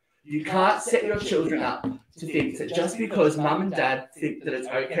there. You can't set your children up to think that just because mum and dad think that it's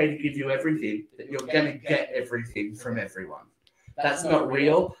okay to give you everything, that you're going to get everything from everyone. That's not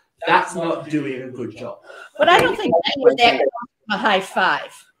real. That's not doing a good job. But I don't think any of that comes from a high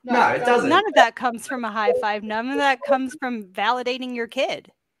five. No, it doesn't. None of that comes from a high five. None of that comes from validating your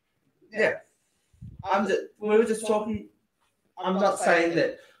kid. Yeah. We were just talking. I'm not saying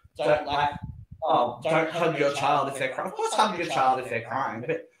that don't hug your child if they're crying. Of course, hug your child if they're crying,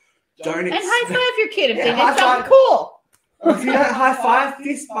 but don't. And high five your kid if they did high something five. cool. Or if you don't high five,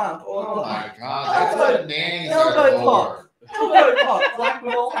 fist bump. Or Oh my God, that's what nannies are elbow for. pop. Elbow pop, like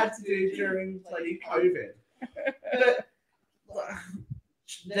we all had to do during bloody COVID. But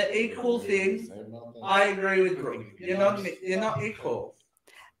the equal thing, I agree with Brooke. You're not equal.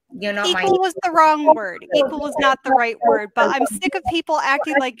 You're not my Equal was the wrong word. Equal was not the right word. But I'm sick of people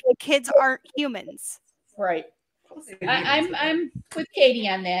acting like kids aren't humans. Right. I'm with Katie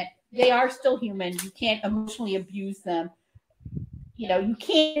on that. They are still human. You can't emotionally abuse them. You know, you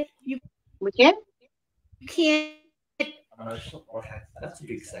can't. We can't. You can't. Emotional. Okay, that's a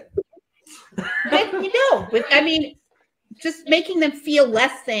big statement. But I mean, just making them feel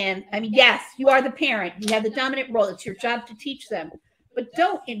less than. I mean, yes, you are the parent. You have the dominant role. It's your job to teach them, but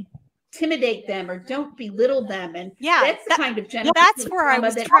don't intimidate them or don't belittle them. And Yeah, that's the kind of generational that's where I trauma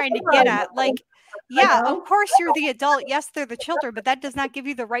was that- trying to get at. Like, yeah, know? of course you're the adult. Yes, they're the children, but that does not give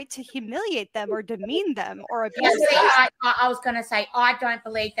you the right to humiliate them or demean them or abuse Yes, them. I was going to say, I don't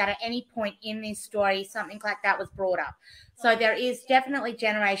believe that at any point in this story something like that was brought up. So there is definitely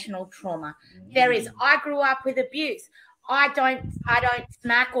generational trauma. There is. I grew up with abuse. I don't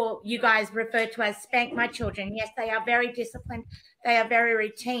smack, or you guys refer to as spank my children. Yes, they are very disciplined. They are very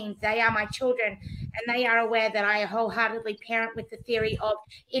routine. They are my children, and they are aware that I wholeheartedly parent with the theory of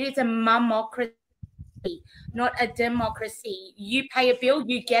it is a mumocracy, not a democracy. You pay a bill,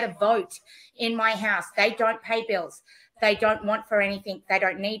 you get a vote in my house. They don't pay bills. They don't want for anything. They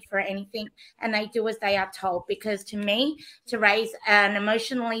don't need for anything. And they do as they are told. Because to me, to raise an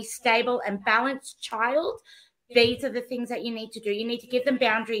emotionally stable and balanced child, these are the things that you need to do. You need to give them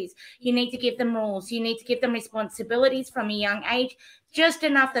boundaries. You need to give them rules. You need to give them responsibilities from a young age, just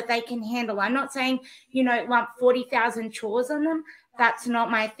enough that they can handle. I'm not saying, lump 40,000 chores on them. That's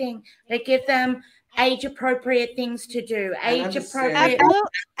not my thing. But give them age-appropriate things to do. Age-appropriate.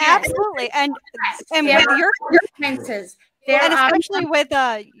 Absolutely. And with your expenses. And especially with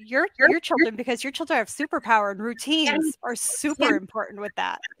your children, because your children have superpower and routines are super important with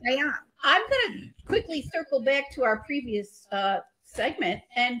that. They are. I'm going to quickly circle back to our previous segment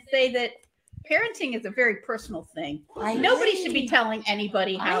and say that parenting is a very personal thing. Nobody should be telling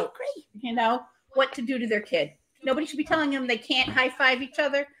anybody what to do to their kid. Nobody should be telling them they can't high five each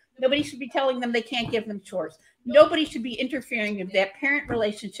other. Nobody should be telling them they can't give them chores. Nobody should be interfering in that parent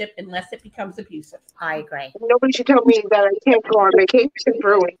relationship unless it becomes abusive. I agree. Nobody should tell me that I can't go on vacation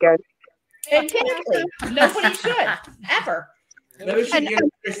for a weekend. Exactly. Nobody should ever. Nobody should get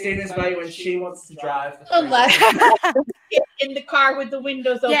Christina's way when she wants to drive. Unless in the car with the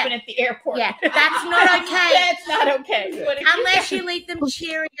windows open at the airport. Yeah, that's not okay. That's not okay. But unless you leave them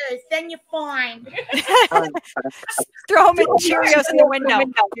Cheerios, then you're fine. Throw them in Cheerios in the window.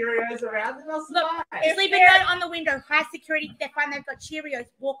 Cheerios around, and they'll Look, leave a note on the window. High security. They're fine. They've got Cheerios.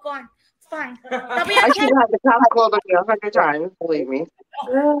 Walk on. It's fine. They'll be I okay. should have the cops called on me 100 times. Believe me.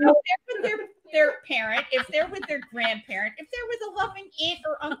 if they're with their parent, if they're with their grandparent, if they're with a loving aunt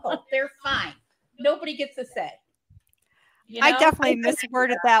or uncle, they're fine. Nobody gets a say. I definitely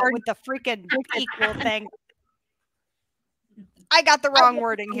misworded that with the freaking equal thing. I got the wrong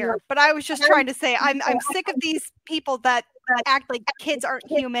wording here, but I was just trying to say I'm sick of these people that act like kids aren't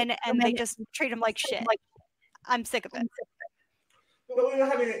human and they just treat them like shit. I'm sick of it. But we were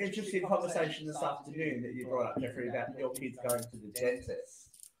having an interesting conversation this afternoon that you brought up, Jeffrey, about your kids going to the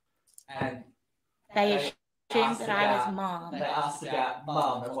dentist. And they assumed that I was mom. They asked about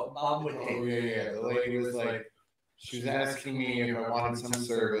mom and what mom would do. Oh, yeah. The lady was like, she was asking me if I wanted some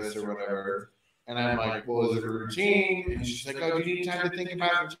service or whatever. And I'm like, well, is it a routine? And she's like, oh, do you need time to think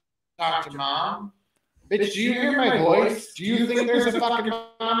about it? Talk to mom? Bitch, do you hear my voice? Do you think there's a fucking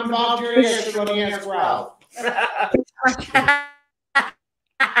mom involved here? Yes, let me ask Ralph.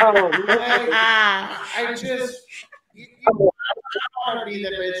 I just, you want to be the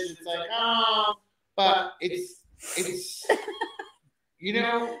bitch. It's like, oh, but it's,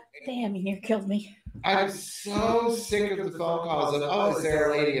 Damn, you near killed me. I'm so sick of the phone calls of, oh, is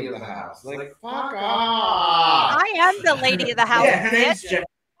there a lady of the house? Like, fuck off. I am the lady of the house, Yeah, her name's bitch.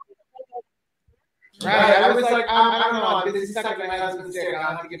 Right. I was like, I don't know. I'm busy stuck in my husband's dick.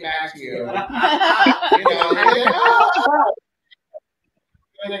 I'll have to get back to you. You know,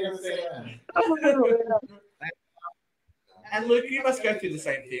 I'm gonna say that. And Luke, you must go through the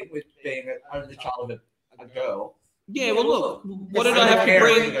same thing with being an only child of a girl. Yeah, well, look, what did I have to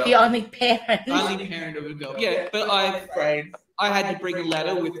bring? The only parent. Only parent of a girl. Yeah, but I had to bring a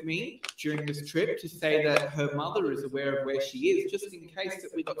letter with me during this trip to say that her mother is aware of where she is, just in case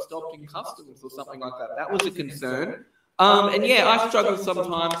that we got stopped in customs or something like that. That was a concern. And yeah, I struggle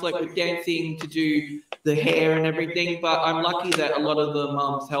sometimes, like with dancing, to do the hair and everything, but I'm lucky that a lot of the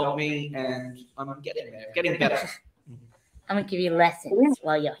mums help me, and I'm getting there, getting better. I'm gonna give you lessons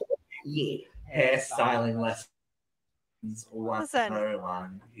while you're Yeah. Hairstyling lessons. Listen,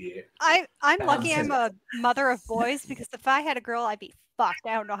 Here. I'm lucky I'm a mother of boys, because if I had a girl, I'd be fucked.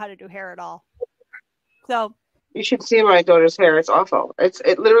 I don't know how to do hair at all. So You should see my daughter's hair. It's awful. It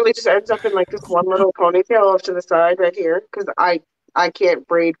literally just ends up in like this one little ponytail off to the side right here because I can't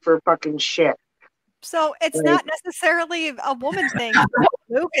braid for fucking shit. So it's not necessarily a woman thing,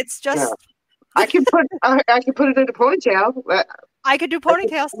 Luke. It's just I can put it in a ponytail. I could do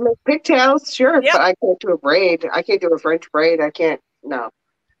ponytails. Pigtails, sure, Yep. but I can't do a braid. I can't do a French braid. I can't. No.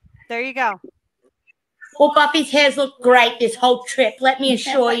 There you go. Well, Buffy's hair's look great this whole trip. Let me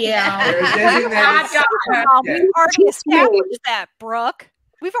assure you. We've already established that, Brooke.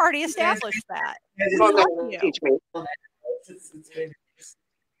 We've already established that. Well, no, teach me.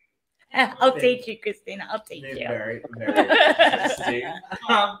 I'll teach you, Christina. I'll teach you. Very, very interesting.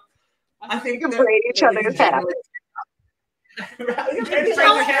 I think We can braid each other's hair.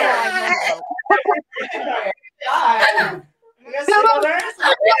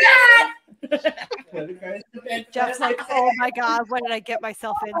 Jeff's like, oh my God, what did I get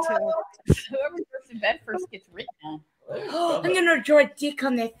myself into? Whoever goes to bed first gets written on. I'm gonna draw a dick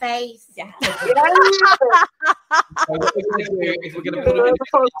on their face. Yeah. What we're going to do is we're going to put it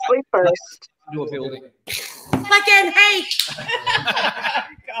Sleep first. into a building. Fucking hate.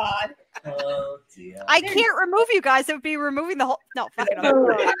 God. Oh, dear. I can't remove you guys. It would be removing the whole. No, fucking. I'm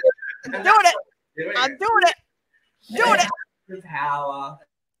doing it. I'm doing it. I'm doing it. Doing it. The power.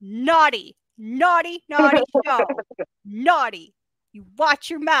 Naughty. Naughty. Naughty. No. Naughty. You watch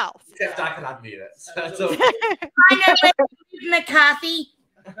your mouth. Except I can unmute it. So it's all I know where McCarthy.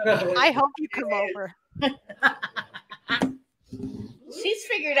 I hope you come over. She's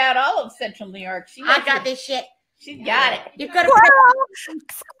figured out all of Central New York. I got this shit. She's got it. You've got to Squirrel.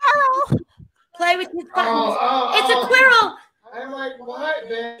 play with his buttons. Oh, It's a squirrel. I'm like, what,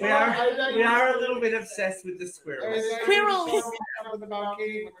 man? we are a little bit obsessed with the squirrels. Squirrels. About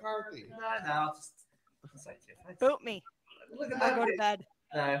Katie McCarthy. No, I'll just say it. Boot me. Look at I'll that. go to bed.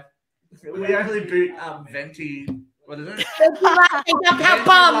 No. We only boot Venti. What is it? Have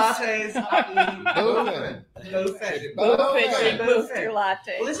bombs. Boofing. Boost your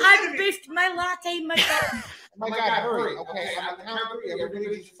latte. Well, this is I gonna be- boofed my latte myself. Oh my God, hurry. Okay, on the count of three,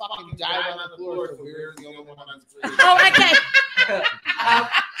 everybody just fucking dive on the floor so we're the only one on the screen. Oh, okay.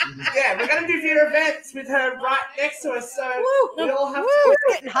 yeah, we're gonna do your events with her right next to us, so we all have Woo, to. it's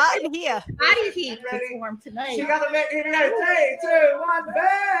getting hot in here. How do you keep Ready? warm tonight? She got a vet. Here we go. 3, 2, 1, bang!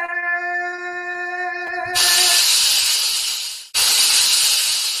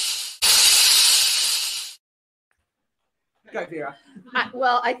 Go, Vera.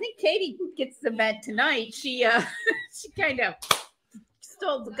 Well, I think Katie gets the vent tonight. She she kind of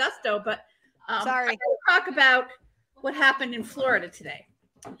stole the gusto, but Sorry. I want to talk about what happened in Florida today.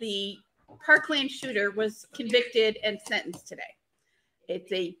 The Parkland shooter was convicted and sentenced today.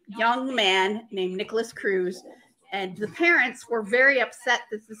 It's a young man named Nicholas Cruz, and the parents were very upset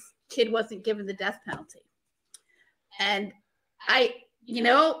that this kid wasn't given the death penalty. And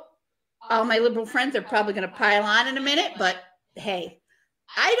all my liberal friends are probably going to pile on in a minute, but hey,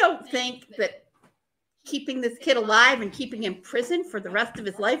 I don't think that keeping this kid alive and keeping him in prison for the rest of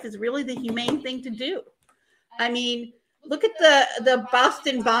his life is really the humane thing to do. I mean, look at the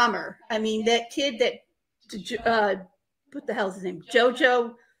Boston bomber. I mean, that kid that, what the hell is his name?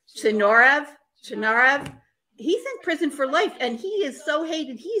 Jojo Chinarev. He's in prison for life, and he is so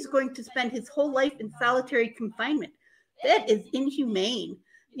hated, he's going to spend his whole life in solitary confinement. That is inhumane.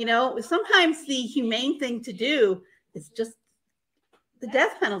 You know, sometimes the humane thing to do is just the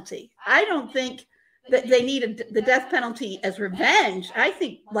death penalty. I don't think that they need the death penalty as revenge. I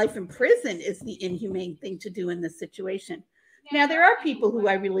think life in prison is the inhumane thing to do in this situation. Now, there are people who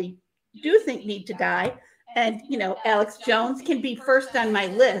I really do think need to die. And, Alex Jones can be first on my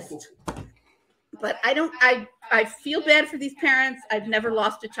list. But I feel bad for these parents. I've never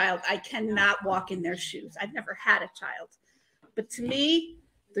lost a child. I cannot walk in their shoes. I've never had a child. But to me,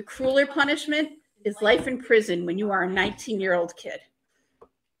 the crueler punishment is life in prison when you are a 19-year-old kid.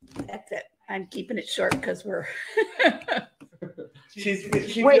 That's it. I'm keeping it short because we're. She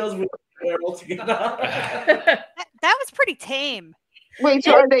feels we're all together. That was pretty tame. Wait,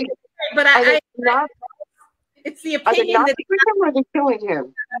 so are they? But Are they not? it's the Are they opinion not that killing him or are they killing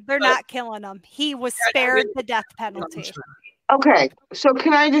him? They're not killing him. He was spared the death penalty. Okay, so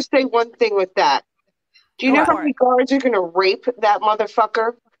can I just say one thing with that? Do you know how many guards are going to rape that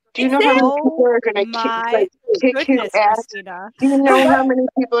motherfucker? Do you know how many people are going to kick his ass? Christina. Do you know how many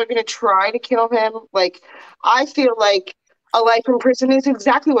people are going to try to kill him? Like, I feel like a life in prison is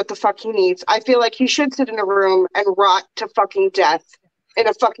exactly what the fuck he needs. I feel like he should sit in a room and rot to fucking death in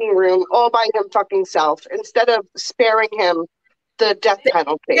a fucking room all by him fucking self instead of sparing him the death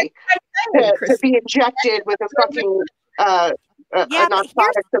penalty to be injected with a fucking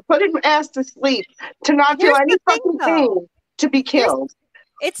narcotic, to put his ass to sleep, to not feel any fucking pain, to be killed.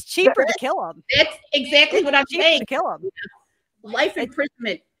 It's cheaper to kill him. That's exactly what I'm saying. To kill him. Life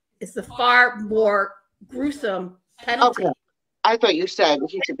imprisonment is the far more gruesome penalty. Okay. I thought you said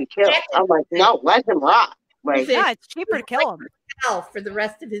he should be killed. I'm like, no, let him rot. Like, yeah, it's cheaper to kill him. Hell for the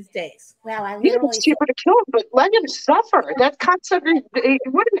rest of his days. Wow, I yeah, it's cheaper to kill him, but let him suffer. That concept,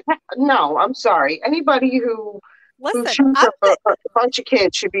 no, I'm sorry. Anybody who shoots a bunch of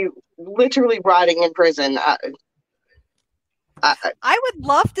kids should be literally rotting in prison. I would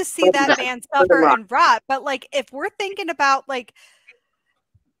love to see that man suffer and rot, but like if we're thinking about like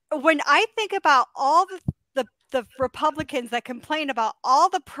when I think about all the Republicans that complain about all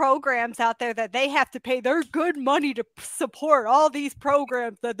the programs out there that they have to pay their good money to support, all these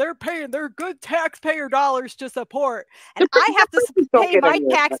programs that they're paying their good taxpayer dollars to support, and I have to pay my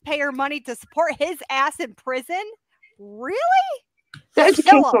taxpayer money to support his ass in prison? Really? The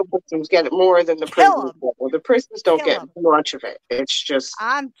educational systems get it more than the prisons. The prisons don't get much of it. It's just.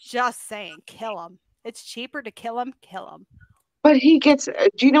 I'm just saying, kill him. It's cheaper to kill him. Kill him. But he gets.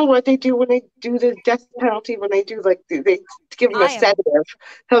 Do you know what they do when they do the death penalty? When they do they give him a sedative,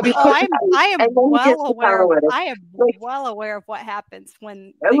 he'll be put. I am well aware. I am well aware of what happens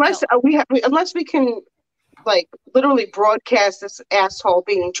when. Unless we can, like, literally broadcast this asshole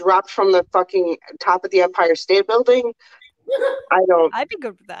being dropped from the fucking top of the Empire State Building. I don't. I'd be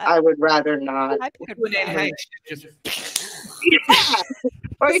good with that. I would rather not. I'd be good with that.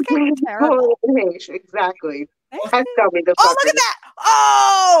 Exactly. Tell me the look at that!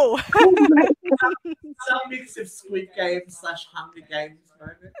 Oh! Some mix of Squid Game / Hunger Games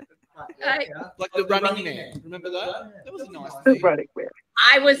moment. Like the Running Man. Remember that? That was a nice thing. Running Man.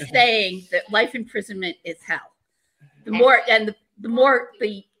 I was saying that life imprisonment is hell. The more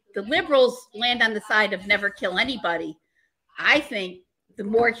the liberals land on the side of never kill anybody, I think the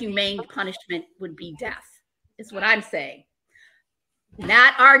more humane punishment would be death, is what I'm saying.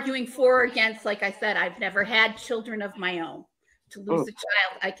 Not arguing for or against, like I said, I've never had children of my own. To lose a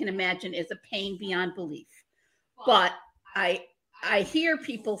child, I can imagine, is a pain beyond belief. But I hear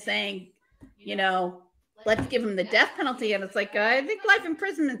people saying, let's give them the death penalty. And it's like, I think life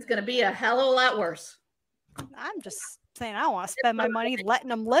imprisonment is going to be a hell of a lot worse. I'm just saying, I don't want to spend my money letting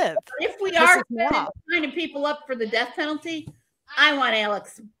them live. If we are signing people up for the death penalty, I want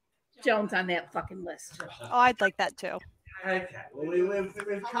Alex Jones on that fucking list. Oh, I'd like that too. Okay, well,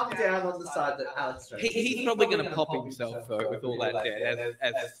 we've come down on the side that Alex Jones. He's probably going to pop himself though with all that debt.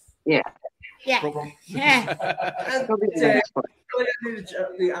 Yeah. We're going to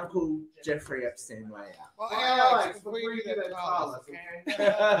do the Uncle Jeffrey Epstein way out. Well, Alex, before you do that, call us, okay?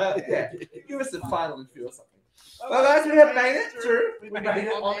 Yeah, give us the final interview or something. Well, guys, we have made it through. We made it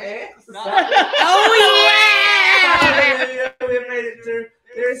on air. Oh, yeah! We have made it through.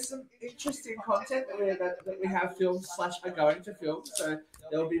 There is some interesting content that we have filmed / are going to film, so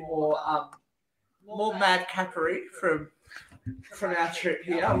there'll be more madcappery from our trip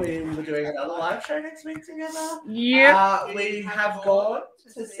here. We were doing another live show next week together. Yeah. We have gone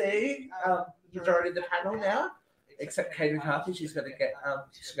to see the majority of the panel now, except Kate McCarthy. She's going to get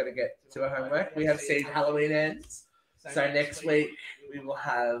to her homework. We have seen Halloween Ends, so next week we will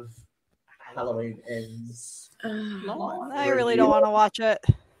have Halloween Ends. I really don't want to watch it.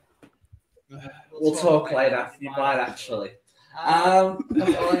 We'll talk later. You might actually. That's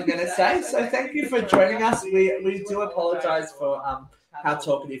all I'm going to say. So thank you for joining us. We do apologise for how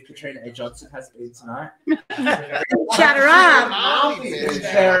talkative Katrina A. Johnson has been tonight. Shut her up. It's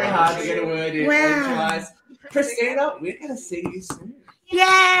very hard to get a word in. Wow. Christina, we're going to see you soon. Yay!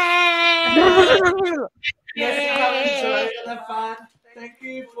 Yes, you have fun. Thank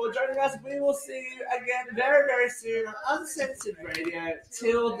you for joining us. We will see you again very, very soon on Uncensored Radio.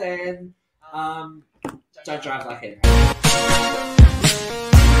 Till then, don't drive like it.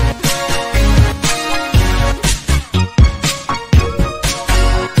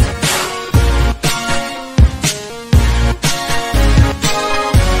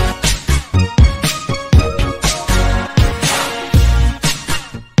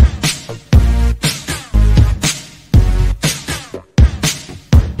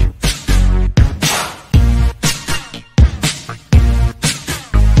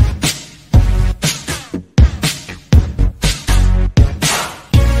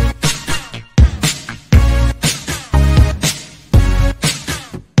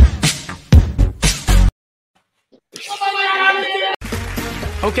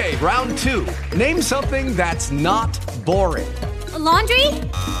 Okay, round 2. Name something that's not boring. A laundry?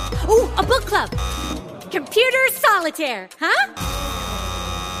 Ooh, a book club. Computer solitaire, huh?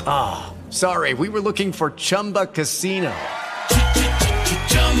 Ah, sorry, we were looking for Chumba Casino.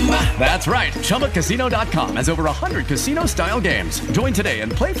 That's right, ChumbaCasino.com has over 100 casino-style games. Join today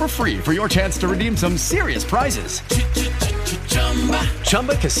and play for free for your chance to redeem some serious prizes.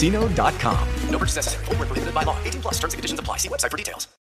 ChumbaCasino.com. No purchase necessary. Void where prohibited by law. 18+ terms and conditions apply. See website for details.